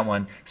down on that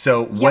one.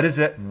 So what is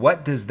it?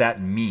 What does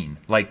that mean?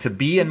 Like, to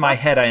be in my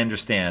head, I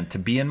understand. To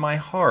be in my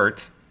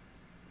heart.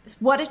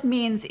 What it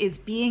means is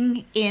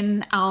being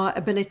in our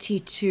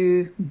ability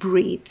to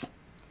breathe,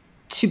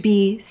 to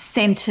be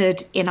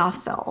centered in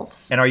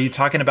ourselves. And are you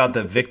talking about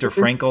the Viktor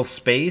Frankl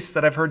space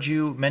that I've heard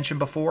you mention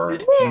before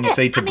when you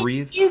say to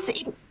breathe?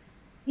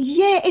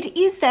 It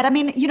is that. I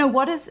mean,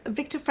 what is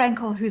Viktor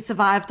Frankl, who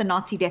survived the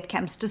Nazi death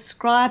camps,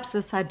 describes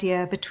this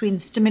idea between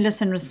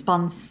stimulus and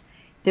response,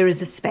 there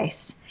is a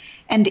space.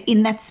 And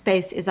in that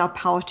space is our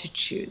power to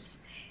choose.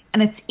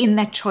 And it's in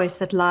that choice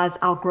that lies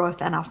our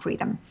growth and our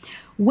freedom.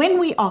 When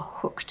we are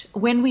hooked,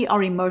 when we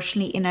are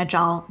emotionally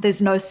inagile,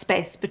 there's no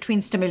space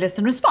between stimulus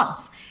and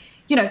response.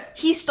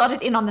 He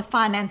started in on the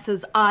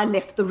finances, I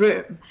left the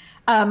room.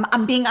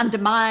 I'm being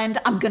undermined,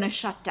 I'm going to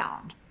shut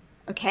down.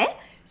 Okay?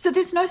 So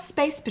there's no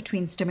space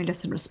between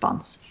stimulus and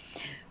response.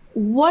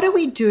 What are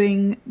we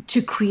doing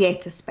to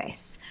create the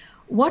space?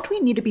 What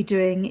we need to be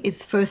doing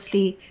is,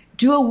 firstly,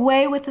 do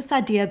away with this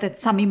idea that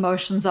some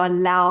emotions are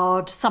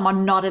allowed, some are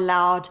not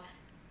allowed.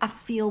 I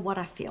feel what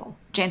I feel,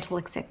 gentle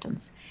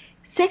acceptance.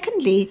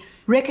 Secondly,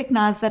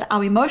 recognize that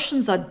our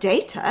emotions are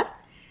data,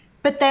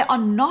 but they are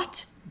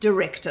not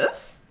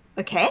directives,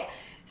 okay?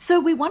 So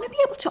we want to be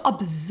able to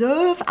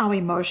observe our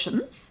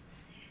emotions,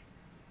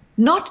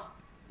 not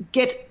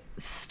get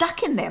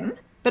stuck in them,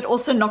 but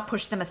also not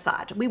push them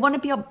aside. We want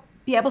to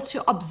be able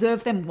to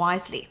observe them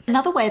wisely.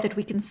 Another way that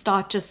we can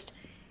start just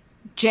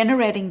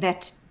generating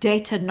that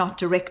data, not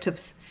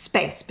directives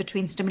space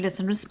between stimulus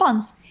and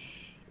response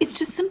is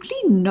to simply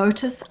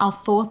notice our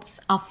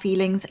thoughts, our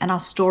feelings, and our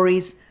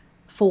stories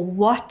for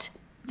what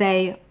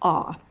they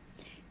are.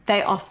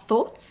 They are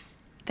thoughts,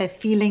 they're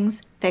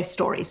feelings, they're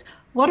stories.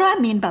 What do I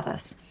mean by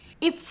this?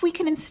 If we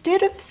can,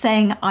 instead of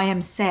saying I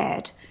am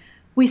sad,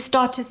 we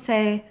start to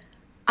say,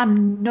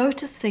 I'm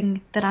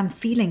noticing that I'm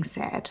feeling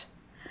sad.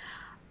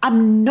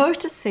 I'm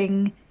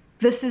noticing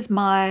this is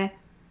my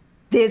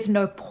there's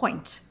no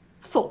point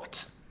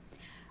thought.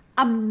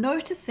 I'm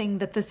noticing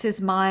that this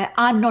is my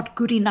I'm not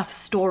good enough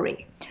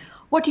story.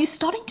 What you're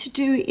starting to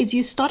do is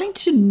you're starting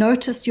to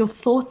notice your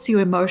thoughts, your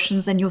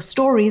emotions, and your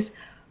stories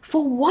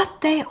for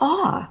what they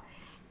are.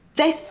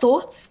 They're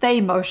thoughts, they're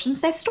emotions,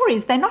 they're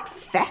stories. They're not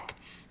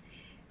facts.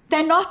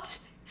 They're not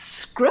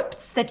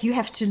scripts that you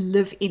have to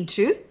live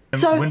into.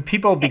 So when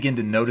people begin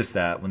to notice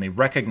that, when they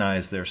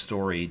recognize their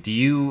story, do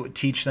you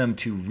teach them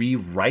to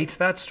rewrite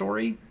that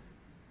story?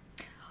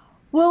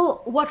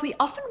 Well, what we're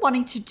often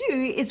wanting to do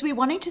is we're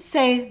wanting to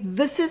say,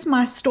 this is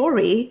my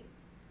story,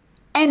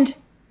 and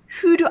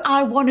who do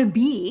I want to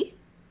be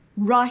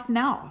right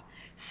now?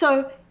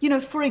 So,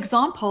 for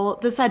example,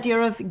 this idea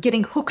of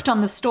getting hooked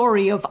on the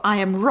story of I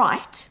am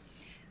right,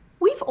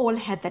 we've all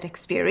had that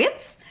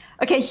experience.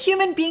 Okay,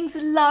 human beings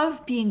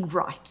love being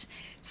right.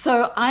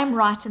 So I'm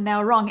right and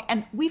they're wrong.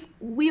 And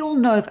we all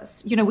know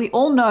this. We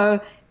all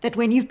know that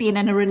when you've been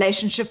in a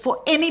relationship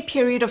for any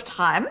period of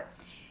time,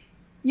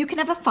 you can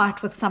have a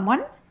fight with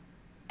someone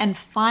and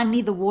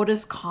finally the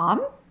water's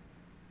calm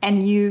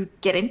and you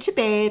get into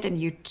bed and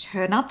you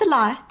turn out the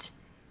light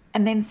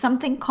and then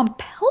something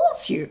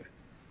compels you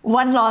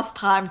one last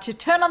time to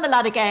turn on the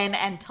light again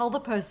and tell the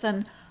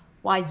person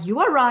why you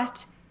are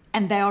right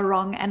and they are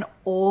wrong, and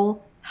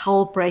all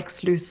hell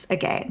breaks loose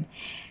again.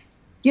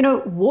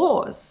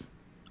 Wars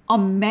are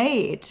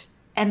made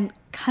and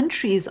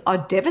countries are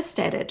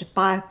devastated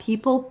by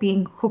people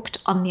being hooked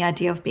on the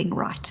idea of being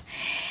right.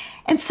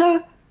 And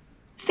so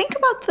think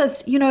about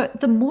this,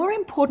 the more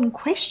important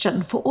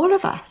question for all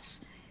of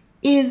us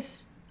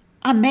is,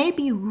 I may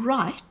be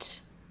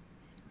right,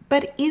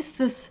 but is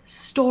this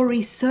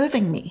story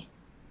serving me?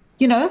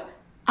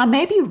 I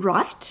may be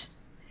right,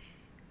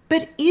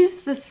 but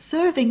is this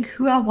serving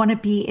who I want to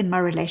be in my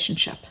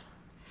relationship?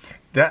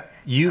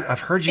 I've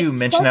heard you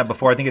mention that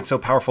before. I think it's so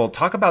powerful.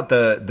 Talk about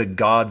the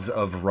gods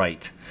of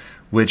right,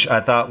 which I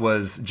thought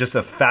was just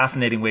a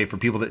fascinating way for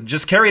people to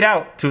just carry it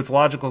out to its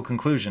logical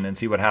conclusion and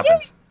see what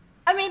happens.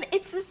 I mean,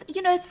 it's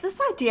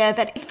this idea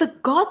that if the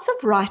gods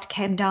of right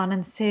came down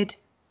and said,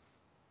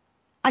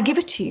 I give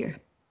it to you.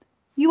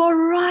 You are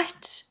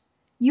right.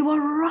 You are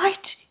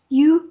right.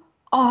 You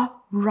are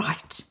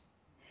right.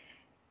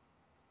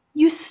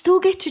 You still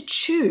get to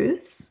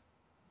choose,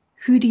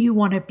 who do you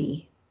want to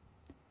be?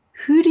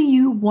 Who do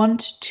you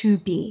want to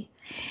be?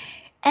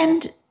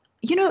 And,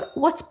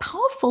 what's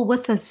powerful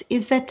with this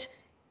is that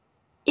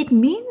it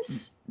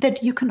means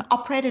that you can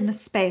operate in a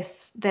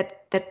space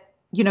that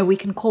we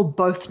can call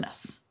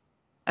bothness.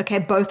 Okay,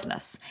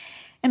 bothness.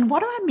 And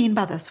what do I mean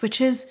by this? Which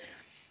is,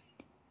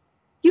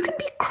 you can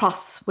be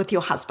cross with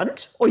your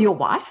husband or your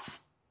wife,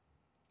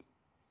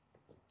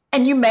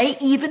 and you may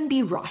even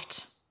be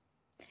right.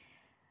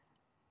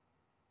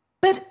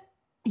 But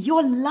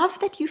your love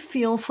that you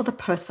feel for the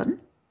person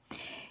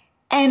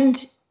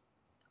and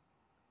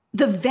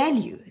the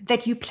value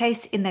that you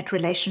place in that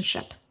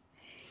relationship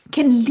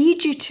can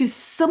lead you to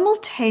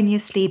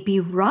simultaneously be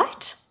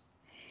right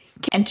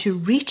and to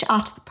reach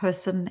out to the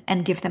person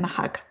and give them a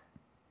hug.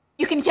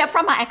 You can hear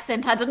from my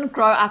accent, I didn't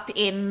grow up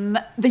in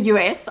the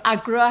US. I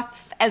grew up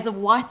as a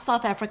white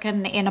South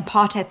African in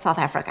apartheid South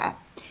Africa.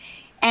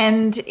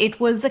 And it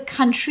was a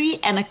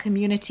country and a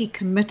community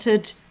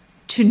committed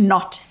to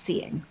not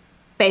seeing,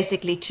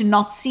 basically, to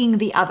not seeing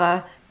the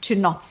other, to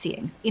not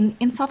seeing.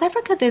 In South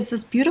Africa, there's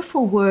this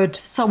beautiful word,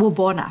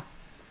 sawubona.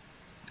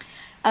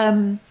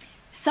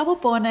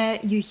 Sawubona,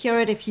 you hear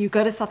it if you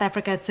go to South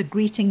Africa. It's a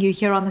greeting you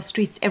hear on the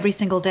streets every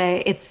single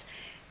day. It's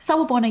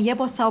sawubona,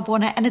 yebo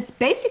sawubona, and it's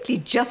basically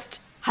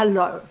just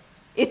hello.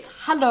 It's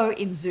hello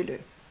in Zulu.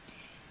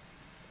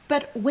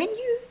 But when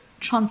you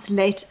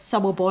translate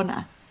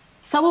sawubona,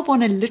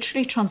 sawubona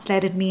literally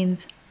translated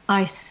means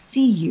I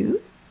see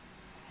you,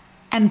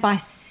 and by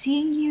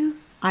seeing you,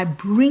 I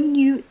bring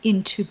you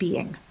into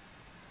being.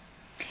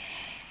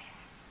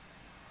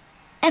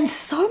 And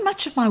so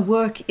much of my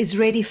work is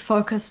really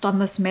focused on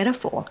this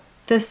metaphor,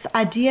 this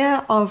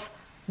idea of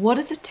what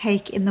does it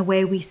take in the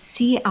way we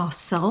see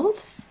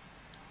ourselves,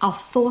 our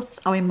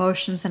thoughts, our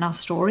emotions, and our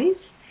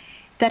stories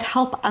that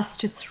help us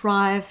to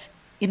thrive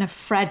in a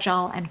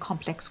fragile and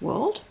complex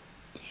world.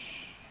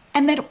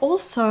 And that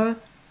also,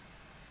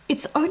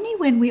 it's only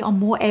when we are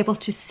more able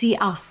to see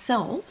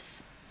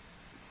ourselves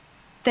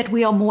that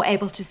we are more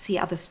able to see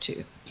others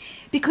too.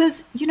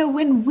 Because,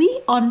 when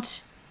we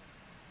aren't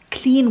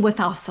clean with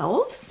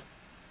ourselves,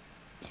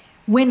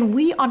 when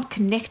we aren't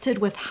connected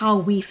with how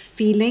we're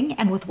feeling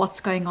and with what's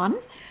going on,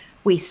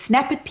 we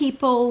snap at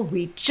people,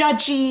 we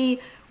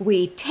judgy,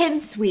 we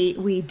tense,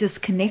 we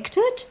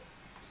disconnected.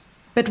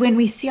 But when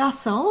we see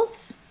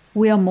ourselves,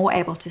 we are more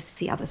able to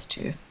see others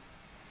too.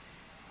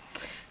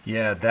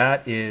 Yeah,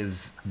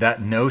 that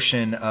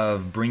notion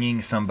of bringing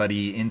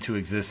somebody into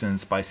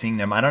existence by seeing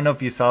them. I don't know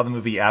if you saw the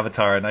movie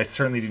Avatar, and I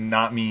certainly do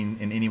not mean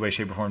in any way,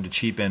 shape, or form to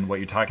cheapen what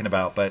you're talking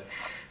about, but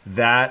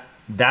that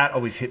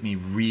always hit me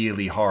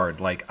really hard.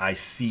 Like, I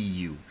see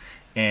you.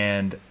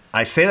 And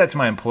I say that to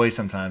my employees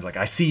sometimes, like,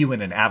 I see you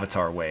in an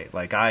avatar way.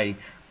 Like,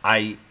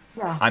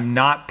 I'm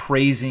not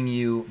praising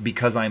you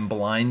because I'm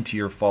blind to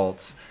your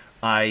faults.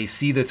 I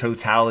see the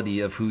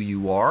totality of who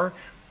you are,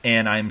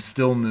 and I'm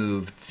still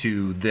moved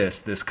to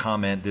this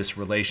comment, this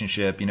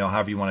relationship,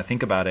 however you want to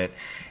think about it.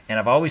 And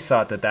I've always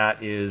thought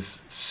that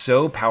is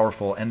so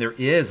powerful. And there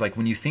is, like,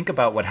 when you think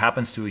about what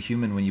happens to a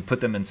human when you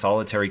put them in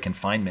solitary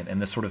confinement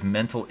and the sort of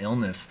mental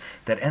illness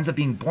that ends up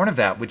being born of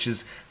that, which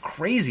is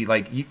crazy.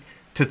 Like,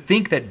 to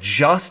think that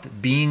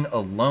just being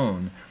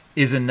alone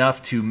is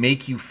enough to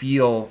make you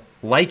feel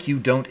like you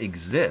don't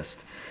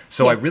exist.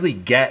 So yes. I really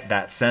get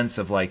that sense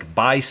of, like,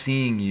 by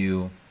seeing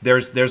you,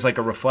 there's like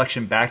a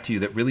reflection back to you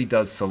that really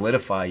does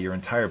solidify your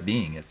entire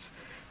being. It's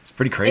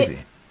pretty crazy.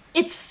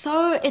 It's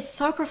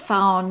so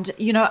profound.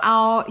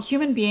 Our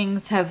human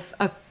beings have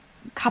a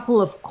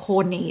couple of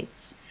core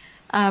needs.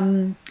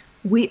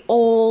 We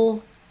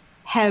all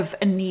have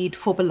a need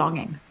for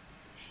belonging,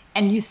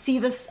 and you see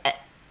this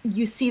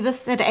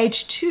at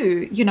age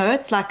 2.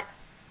 It's like,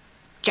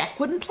 Jack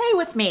wouldn't play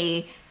with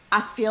me. I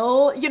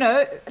feel,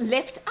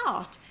 left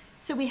out.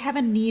 So we have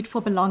a need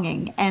for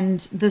belonging, and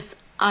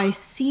this I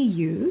see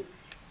you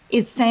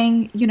is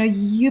saying,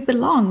 you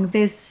belong,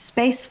 there's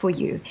space for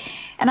you.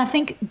 And I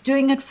think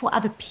doing it for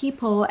other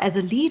people as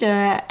a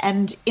leader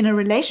and in a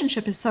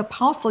relationship is so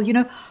powerful.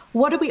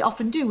 What do we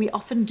often do? We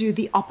often do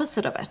the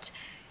opposite of it.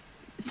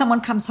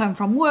 Someone comes home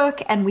from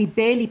work and we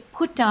barely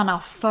put down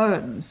our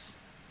phones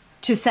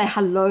to say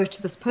hello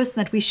to this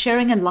person that we're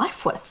sharing a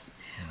life with.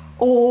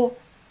 Or,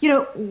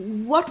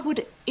 what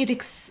would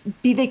it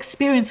be the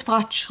experience for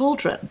our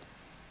children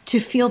to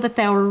feel that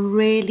they are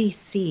really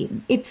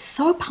seen? It's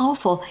so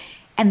powerful.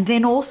 And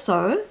then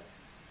also,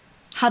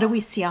 how do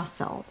we see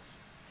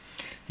ourselves?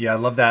 Yeah, I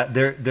love that.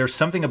 There's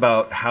something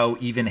about how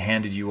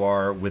even-handed you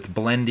are with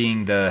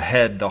blending the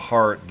head, the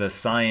heart, the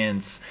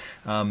science,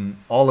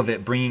 all of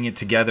it, bringing it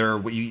together.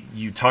 What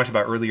you talked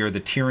about earlier,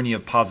 the tyranny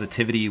of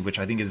positivity, which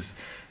I think is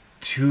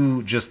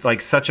just like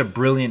such a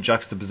brilliant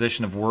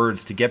juxtaposition of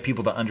words to get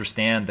people to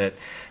understand that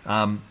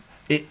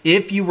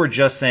if you were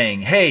just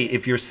saying, hey,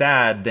 if you're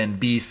sad, then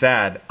be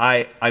sad,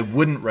 I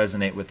wouldn't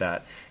resonate with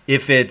that.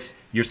 If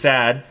it's you're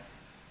sad,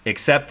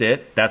 accept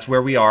it. That's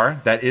where we are.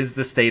 That is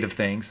the state of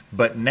things.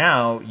 But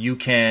now you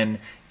can,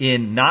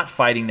 in not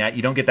fighting that,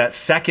 you don't get that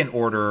second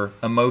order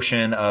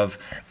emotion of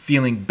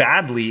feeling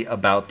badly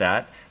about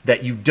that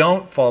you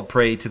don't fall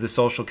prey to the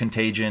social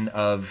contagion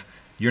of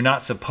you're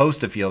not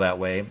supposed to feel that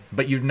way,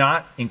 but you're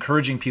not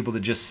encouraging people to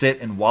just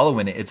sit and wallow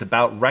in it. It's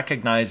about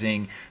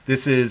recognizing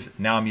this is,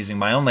 now I'm using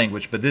my own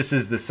language, but this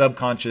is the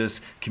subconscious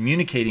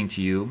communicating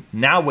to you.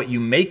 Now what you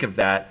make of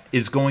that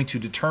is going to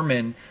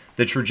determine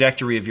the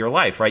trajectory of your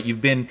life, right?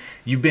 You've been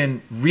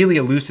really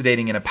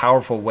elucidating in a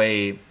powerful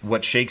way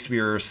what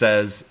Shakespeare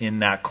says in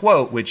that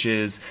quote, which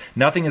is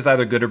nothing is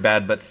either good or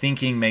bad, but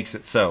thinking makes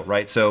it so,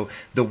 right? So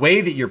the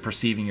way that you're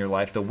perceiving your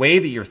life, the way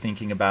that you're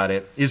thinking about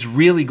it is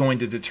really going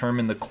to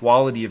determine the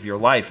quality of your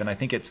life. And I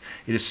think it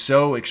is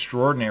so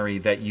extraordinary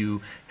that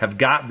you have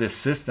got this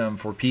system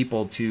for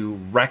people to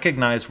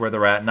recognize where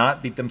they're at,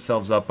 not beat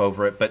themselves up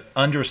over it, but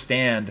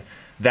understand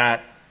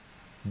that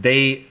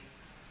they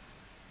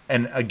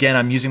and again,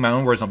 I'm using my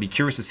own words, I'll be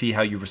curious to see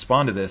how you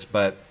respond to this,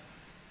 but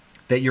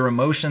that your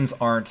emotions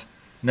aren't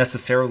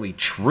necessarily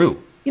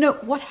true.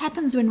 What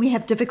happens when we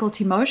have difficult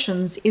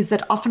emotions is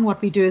that often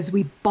what we do is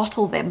we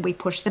bottle them, we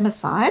push them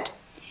aside.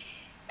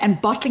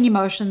 And bottling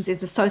emotions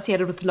is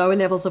associated with lower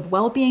levels of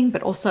well-being,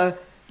 but also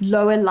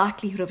lower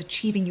likelihood of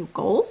achieving your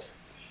goals.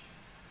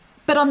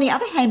 But on the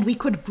other hand, we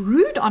could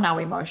brood on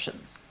our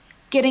emotions,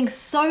 getting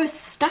so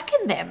stuck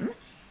in them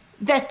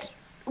that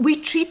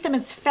we treat them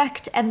as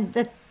fact, and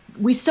that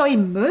we're so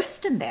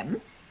immersed in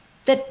them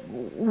that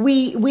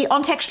we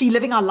aren't actually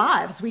living our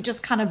lives. We're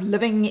just kind of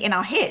living in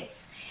our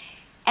heads.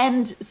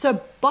 And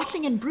so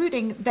bottling and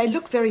brooding, they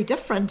look very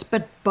different,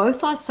 but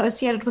both are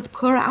associated with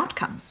poorer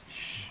outcomes.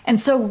 And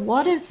so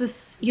what does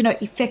this,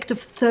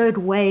 effective third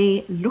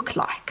way look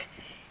like?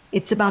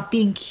 It's about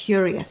being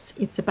curious.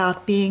 It's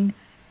about being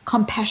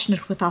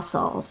compassionate with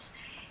ourselves.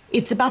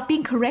 It's about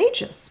being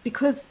courageous,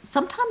 because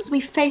sometimes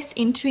we face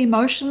into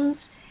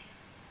emotions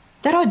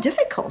that are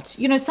difficult.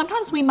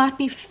 Sometimes we might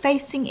be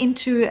facing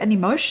into an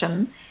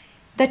emotion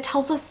that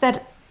tells us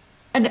that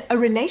a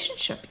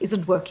relationship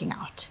isn't working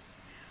out,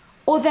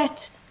 or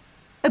that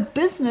a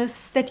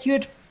business that you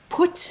had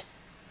put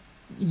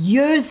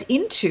years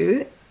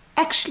into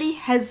actually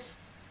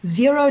has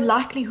zero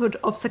likelihood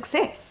of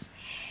success,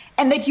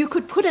 and that you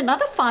could put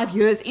another 5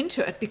 years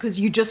into it because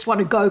you just want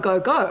to go,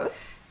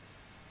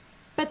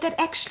 but that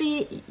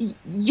actually,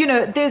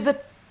 there's a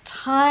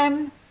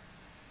time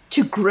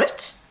to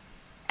grit.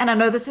 And I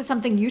know this is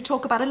something you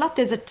talk about a lot.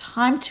 There's a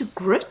time to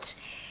grit,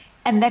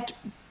 and that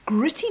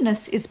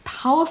grittiness is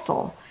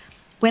powerful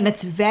when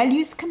it's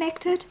values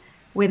connected,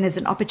 when there's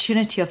an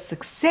opportunity of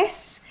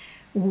success,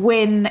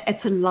 when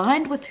it's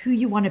aligned with who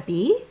you want to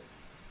be.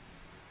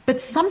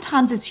 But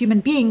sometimes as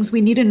human beings,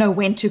 we need to know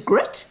when to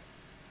grit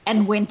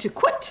and when to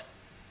quit.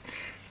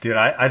 Dude,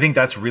 I think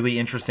that's really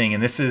interesting.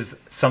 And this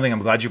is something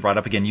I'm glad you brought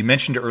up again. You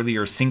mentioned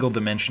earlier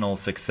single-dimensional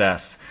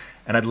success.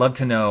 And I'd love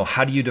to know,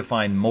 how do you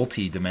define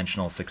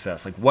multi-dimensional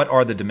success? Like, what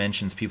are the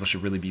dimensions people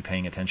should really be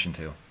paying attention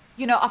to?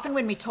 Often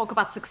when we talk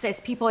about success,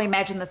 people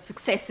imagine that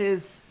success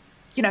is,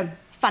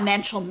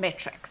 financial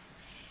metrics.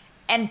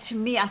 And to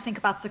me, I think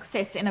about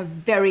success in a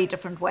very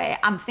different way.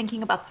 I'm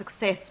thinking about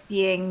success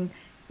being,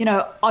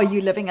 are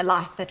you living a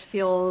life that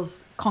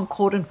feels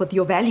concordant with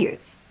your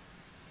values?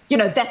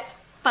 That's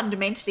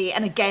fundamentally,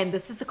 and again,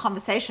 this is the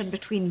conversation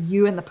between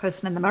you and the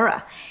person in the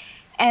mirror.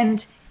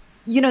 And,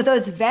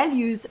 those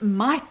values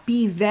might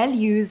be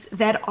values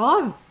that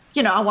are,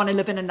 I want to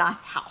live in a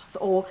nice house,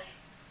 or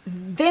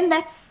then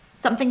that's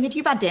something that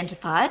you've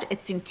identified.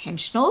 It's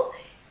intentional.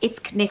 It's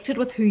connected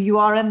with who you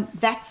are, and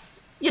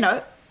that's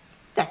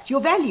your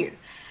value.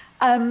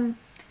 But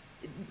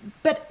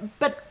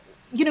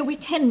we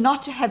tend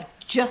not to have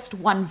just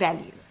one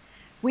value.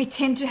 We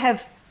tend to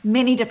have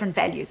many different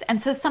values.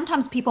 And so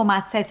sometimes people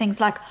might say things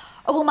like,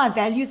 oh, well, my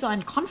values are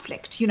in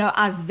conflict.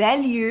 I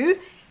value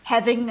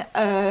having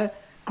a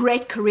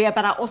great career,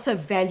 but I also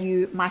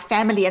value my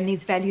family, and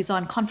these values are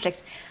in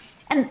conflict.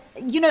 And,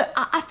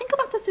 I think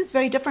about this as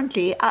very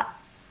differently.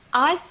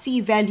 I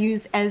see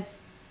values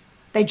as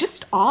they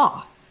just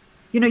are.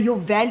 Your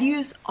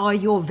values are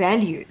your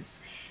values.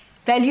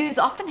 Values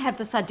often have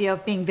this idea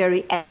of being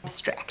very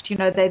abstract.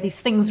 They're these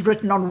things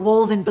written on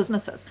walls in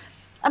businesses.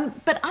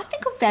 But I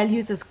think of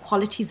values as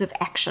qualities of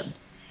action.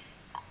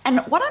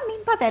 And what I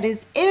mean by that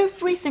is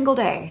every single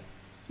day,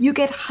 you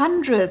get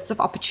hundreds of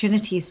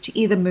opportunities to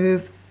either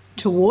move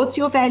towards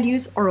your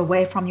values or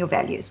away from your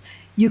values.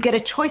 You get a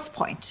choice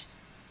point.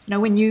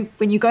 When you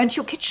go into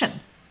your kitchen,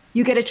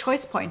 you get a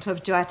choice point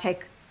of, do I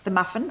take the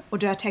muffin or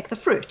do I take the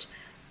fruit?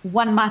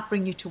 One might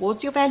bring you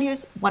towards your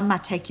values, one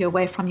might take you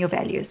away from your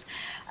values.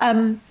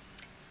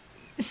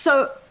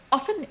 So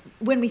often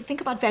when we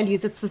think about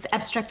values, it's this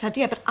abstract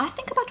idea, but I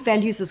think about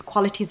values as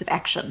qualities of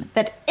action,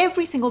 that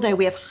every single day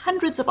we have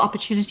hundreds of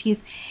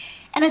opportunities,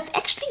 and it's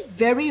actually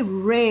very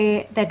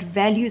rare that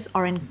values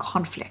are in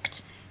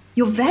conflict.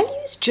 Your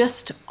values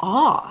just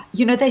are,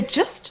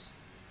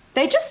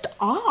 they just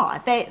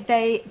are. They're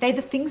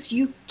the things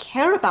you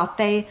care about.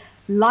 They're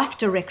life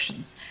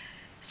directions.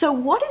 So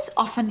what is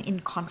often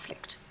in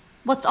conflict?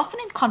 What's often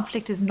in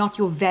conflict is not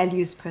your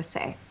values per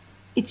se.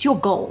 It's your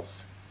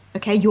goals.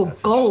 Okay, your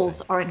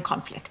goals are in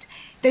conflict.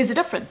 There's a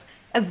difference.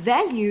 A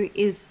value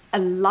is a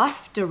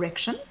life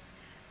direction.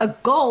 A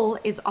goal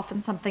is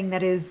often something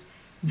that is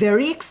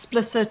very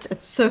explicit,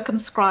 it's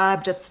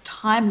circumscribed, it's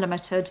time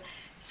limited.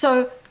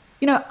 So,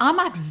 I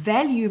might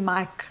value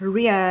my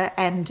career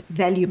and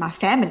value my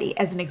family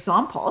as an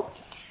example.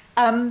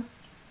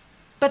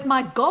 But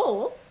my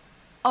goal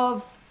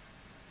of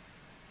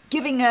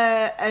giving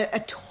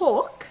a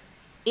talk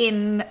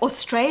in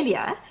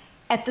Australia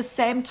at the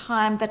same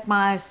time that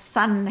my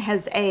son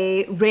has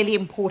a really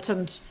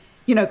important,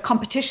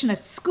 competition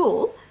at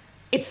school,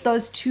 it's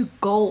those two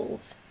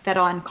goals that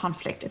are in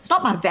conflict. It's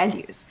not my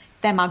values,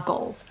 they're my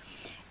goals.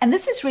 And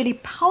this is really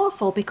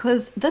powerful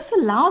because this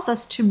allows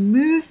us to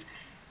move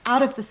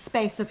out of the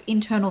space of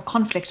internal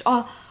conflict.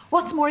 Oh,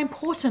 what's more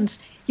important?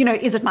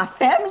 Is it my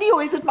family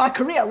or is it my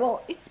career?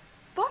 Well, it's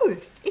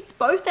both. It's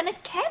both, and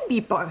it can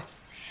be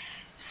both.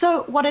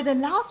 So what it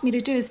allows me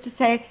to do is to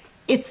say,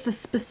 it's the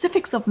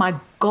specifics of my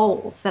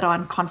goals that are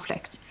in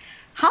conflict.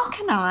 How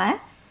can I,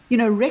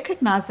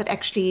 recognize that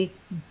actually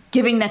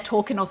giving that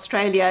talk in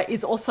Australia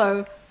is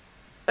also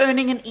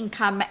earning an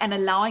income and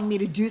allowing me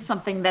to do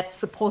something that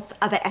supports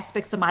other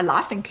aspects of my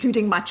life,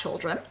 including my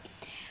children.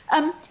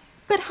 Um,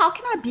 but how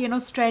can I be in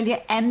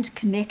Australia and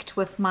connect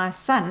with my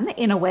son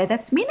in a way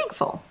that's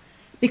meaningful?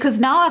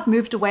 Because now I've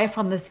moved away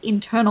from this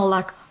internal,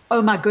 like,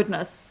 oh my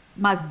goodness,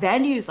 my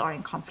values are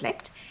in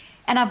conflict.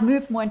 And I've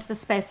moved more into the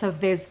space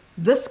of there's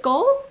this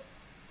goal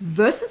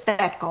versus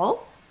that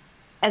goal.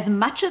 As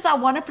much as I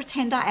want to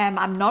pretend I am,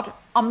 I'm not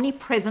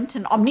omnipresent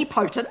and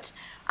omnipotent.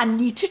 I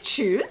need to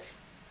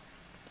choose.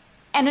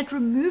 And it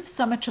removes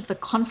so much of the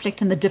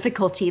conflict and the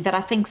difficulty that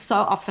I think so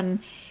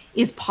often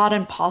is part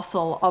and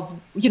parcel of,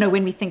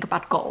 when we think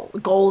about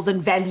goals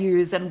and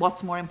values and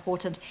what's more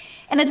important.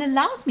 And it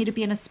allows me to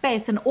be in a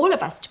space, and all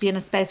of us to be in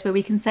a space where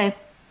we can say,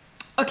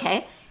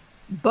 okay,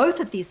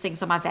 both of these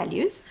things are my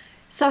values.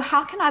 So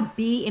how can I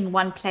be in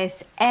one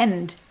place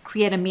and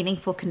create a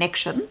meaningful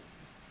connection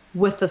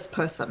with this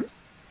person?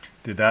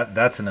 Dude,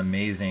 that's an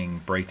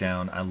amazing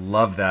breakdown. I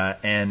love that.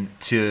 And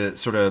to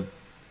sort of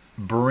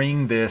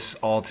bring this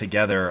all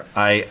together,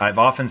 I've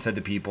often said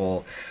to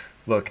people,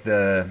 look,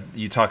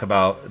 you talk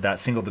about that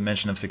single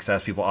dimension of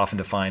success people often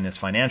define as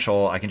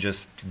financial. I can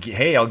just,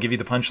 hey, I'll give you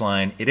the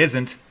punchline. It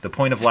isn't. The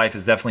point of life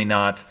is definitely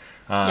not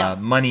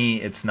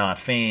money. It's not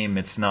fame.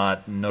 It's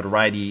not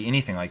notoriety,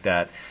 anything like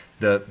that.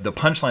 The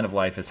punchline of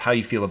life is how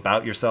you feel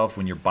about yourself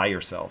when you're by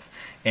yourself.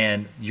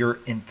 And your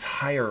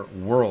entire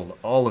world,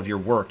 all of your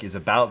work is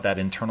about that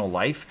internal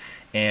life.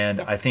 And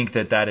I think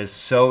that is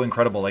so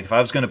incredible. Like if I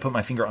was going to put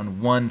my finger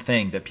on one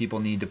thing that people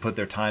need to put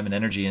their time and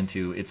energy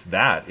into, it's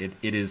that.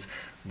 It is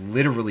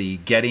literally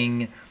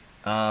getting,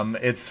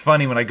 it's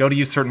funny when I go to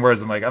use certain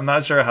words, I'm like, I'm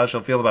not sure how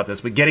she'll feel about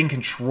this, but getting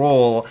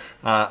control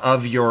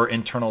of your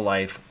internal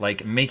life,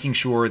 like making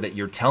sure that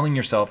you're telling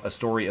yourself a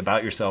story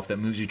about yourself that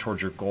moves you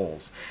towards your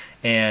goals.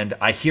 And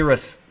I hear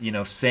us,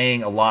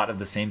 saying a lot of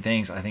the same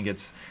things. I think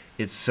it's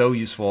so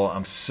useful.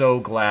 I'm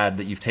so glad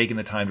that you've taken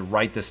the time to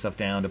write this stuff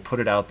down, to put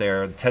it out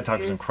there. The TED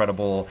Talk is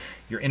incredible.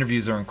 Your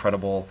interviews are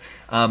incredible.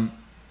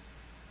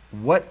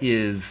 What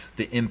is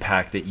the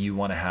impact that you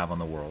want to have on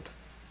the world?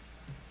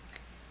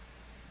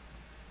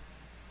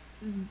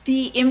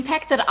 The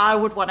impact that I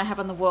would want to have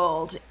on the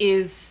world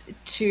is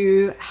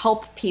to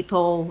help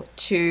people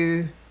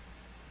to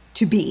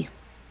be.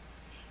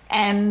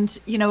 And,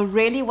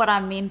 really what I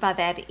mean by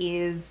that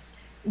is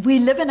we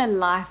live in a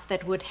life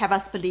that would have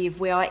us believe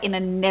we are in a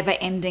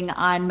never-ending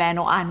Iron Man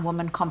or Iron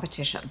Woman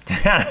competition.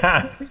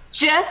 We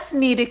just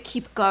need to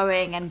keep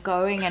going and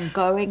going and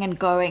going and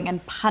going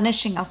and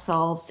punishing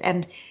ourselves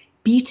and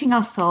beating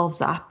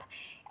ourselves up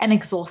and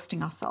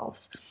exhausting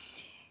ourselves.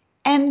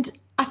 And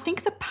I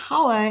think the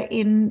power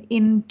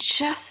in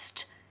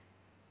just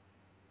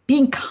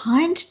being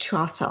kind to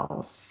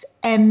ourselves,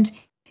 and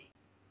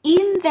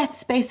in that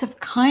space of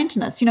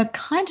kindness,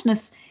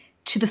 kindness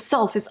to the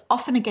self is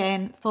often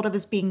again thought of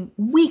as being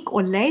weak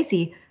or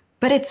lazy,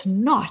 but it's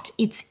not.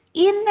 It's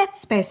in that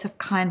space of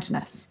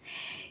kindness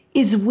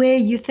is where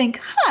you think,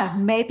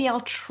 maybe I'll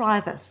try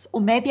this, or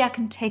maybe I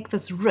can take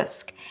this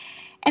risk.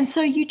 And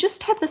so you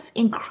just have this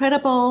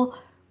incredible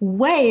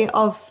way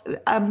of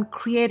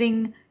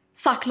creating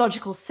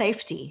psychological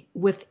safety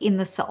within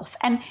the self.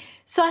 And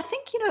so I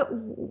think,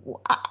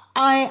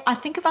 I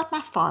think about my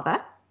father,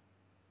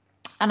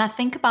 and I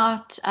think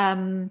about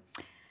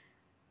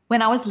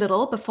when I was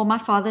little, before my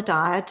father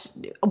died,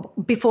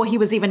 before he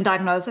was even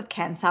diagnosed with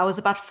cancer. I was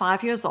about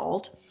 5 years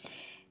old,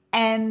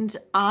 and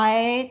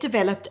I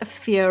developed a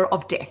fear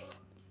of death.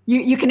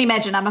 You can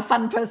imagine I'm a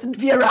fun person to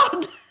be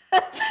around.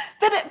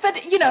 But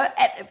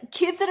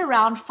kids at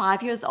around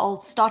 5 years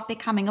old start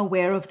becoming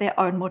aware of their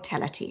own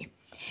mortality.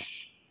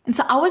 And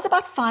so I was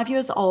about 5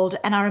 years old,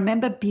 and I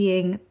remember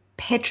being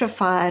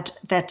petrified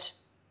that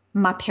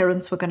my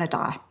parents were going to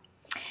die.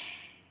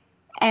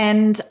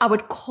 And I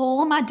would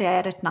call my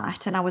dad at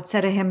night, and I would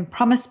say to him,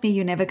 promise me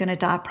you're never going to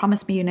die,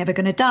 promise me you're never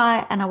going to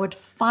die. And I would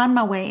find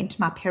my way into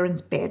my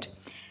parents' bed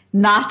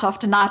night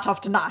after night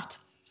after night.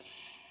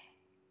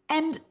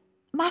 And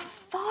my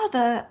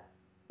father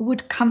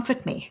would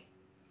comfort me.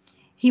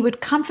 He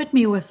would comfort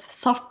me with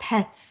soft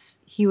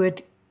pats. He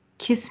would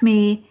kiss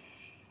me.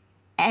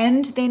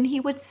 And then he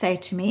would say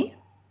to me,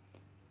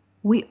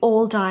 we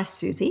all die,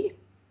 Susie.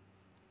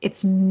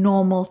 It's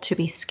normal to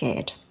be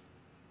scared.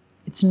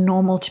 It's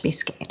normal to be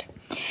scared.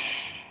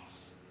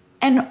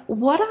 And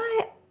what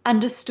I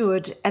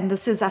understood, and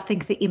this is, I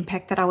think, the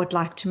impact that I would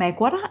like to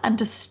make, what I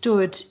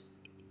understood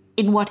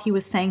in what he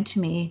was saying to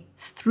me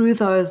through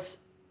those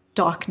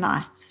dark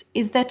nights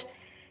is that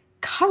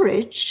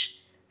courage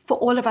for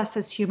all of us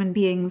as human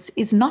beings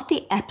is not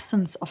the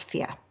absence of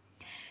fear.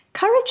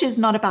 Courage is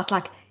not about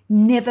like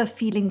never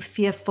feeling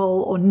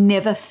fearful or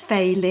never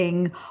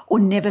failing or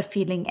never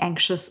feeling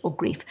anxious or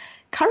grief.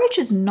 Courage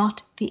is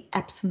not the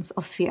absence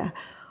of fear.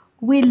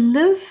 We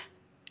live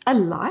a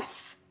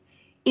life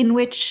in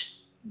which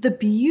the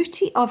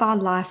beauty of our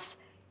life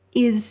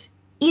is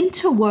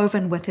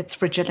interwoven with its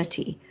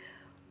fragility.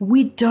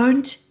 We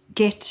don't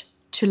get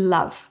to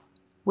love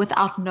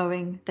without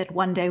knowing that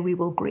one day we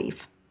will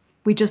grieve.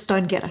 We just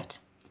don't get it.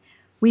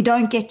 We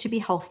don't get to be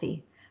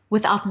healthy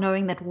without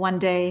knowing that one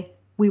day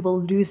we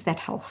will lose that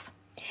health.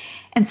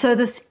 And so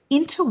this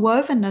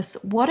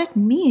interwovenness, what it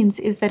means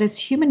is that as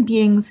human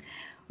beings,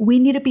 we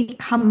need to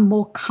become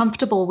more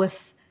comfortable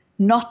with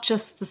not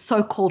just the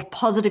so-called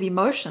positive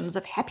emotions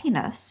of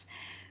happiness,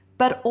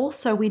 but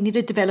also we need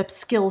to develop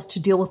skills to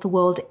deal with the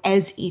world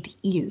as it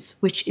is,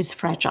 which is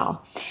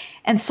fragile.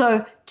 And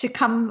so to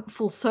come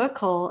full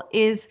circle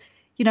is,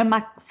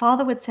 my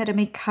father would say to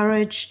me,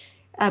 courage,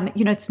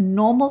 it's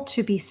normal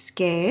to be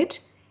scared.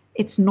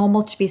 It's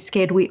normal to be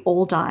scared. We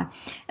all die.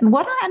 And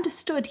what I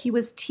understood he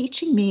was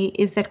teaching me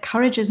is that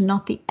courage is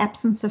not the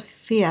absence of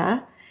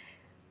fear.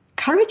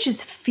 Courage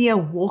is fear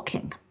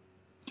walking.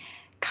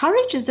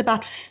 Courage is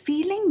about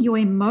feeling your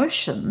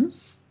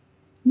emotions,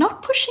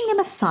 not pushing them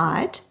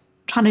aside,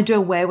 trying to do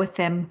away with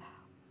them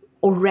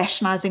or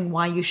rationalizing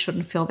why you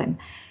shouldn't feel them.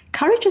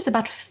 Courage is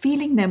about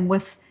feeling them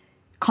with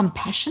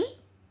compassion,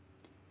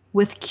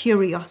 with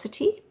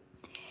curiosity,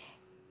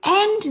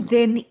 and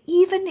then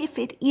even if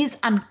it is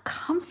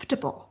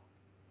uncomfortable,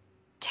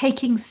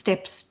 taking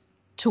steps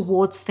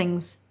towards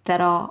things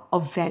that are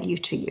of value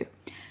to you.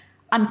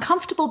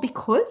 Uncomfortable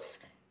because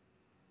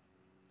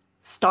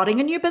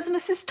starting a new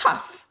business is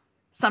tough.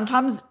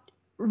 Sometimes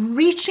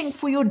reaching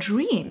for your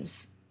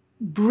dreams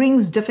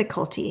brings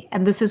difficulty,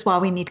 and this is why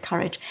we need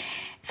courage.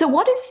 So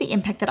what is the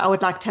impact that I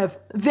would like to have?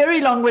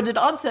 Very long-winded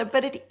answer,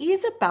 but it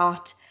is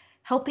about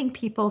helping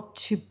people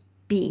to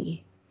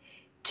be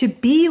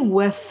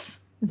with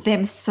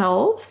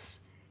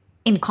themselves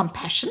in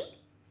compassion,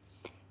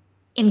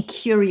 in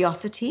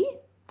curiosity.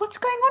 What's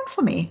going on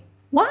for me?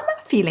 Why am I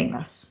feeling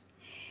this?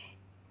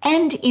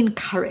 And in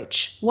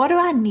courage. What do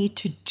I need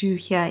to do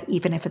here,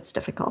 even if it's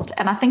difficult?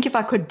 And I think if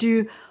I could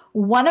do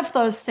one of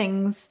those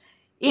things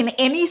in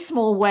any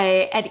small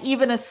way, at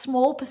even a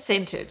small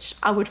percentage,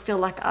 I would feel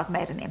like I've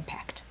made an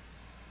impact.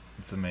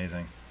 It's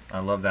amazing. I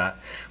love that.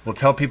 Well,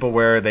 tell people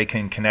where they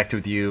can connect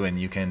with you and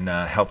you can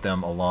help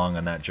them along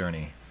on that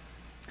journey.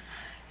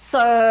 So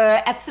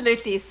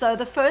absolutely. So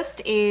the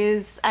first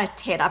is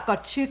TED. I've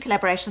got 2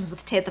 collaborations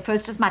with TED. The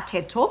first is my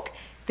TED Talk,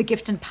 The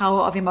Gift and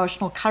Power of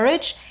Emotional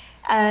Courage.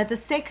 The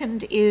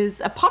second is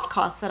a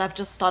podcast that I've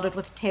just started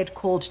with TED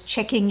called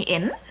Checking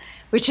In,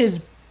 which is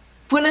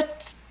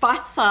bullet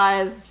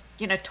bite-sized,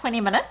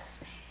 20 minutes.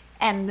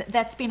 And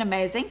that's been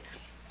amazing.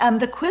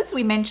 The quiz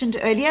we mentioned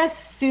earlier,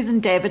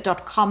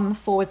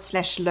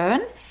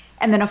 susandavid.com/learn.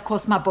 And then, of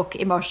course, my book,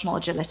 Emotional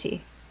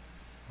Agility.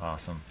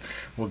 Awesome.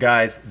 Well,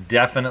 guys,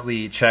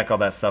 definitely check all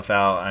that stuff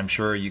out. I'm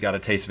sure you got a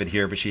taste of it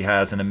here, but she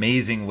has an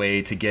amazing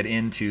way to get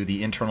into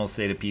the internal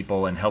state of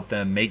people and help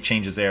them make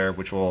changes there,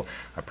 which will,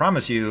 I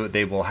promise you,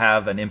 they will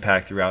have an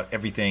impact throughout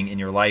everything in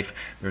your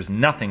life. There's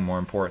nothing more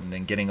important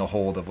than getting a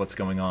hold of what's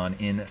going on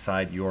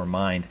inside your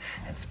mind.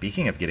 And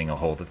speaking of getting a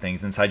hold of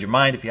things inside your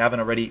mind, if you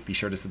haven't already, be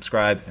sure to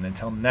subscribe. And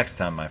until next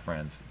time, my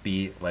friends,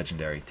 be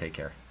legendary. Take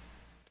care.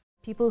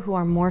 People who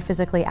are more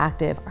physically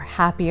active are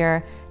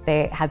happier,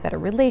 they have better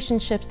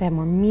relationships, they have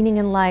more meaning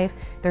in life,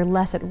 they're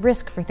less at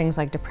risk for things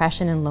like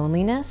depression and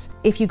loneliness.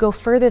 If you go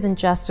further than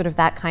just sort of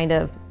that kind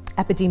of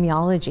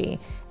epidemiology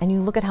and you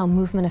look at how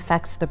movement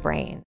affects the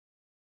brain.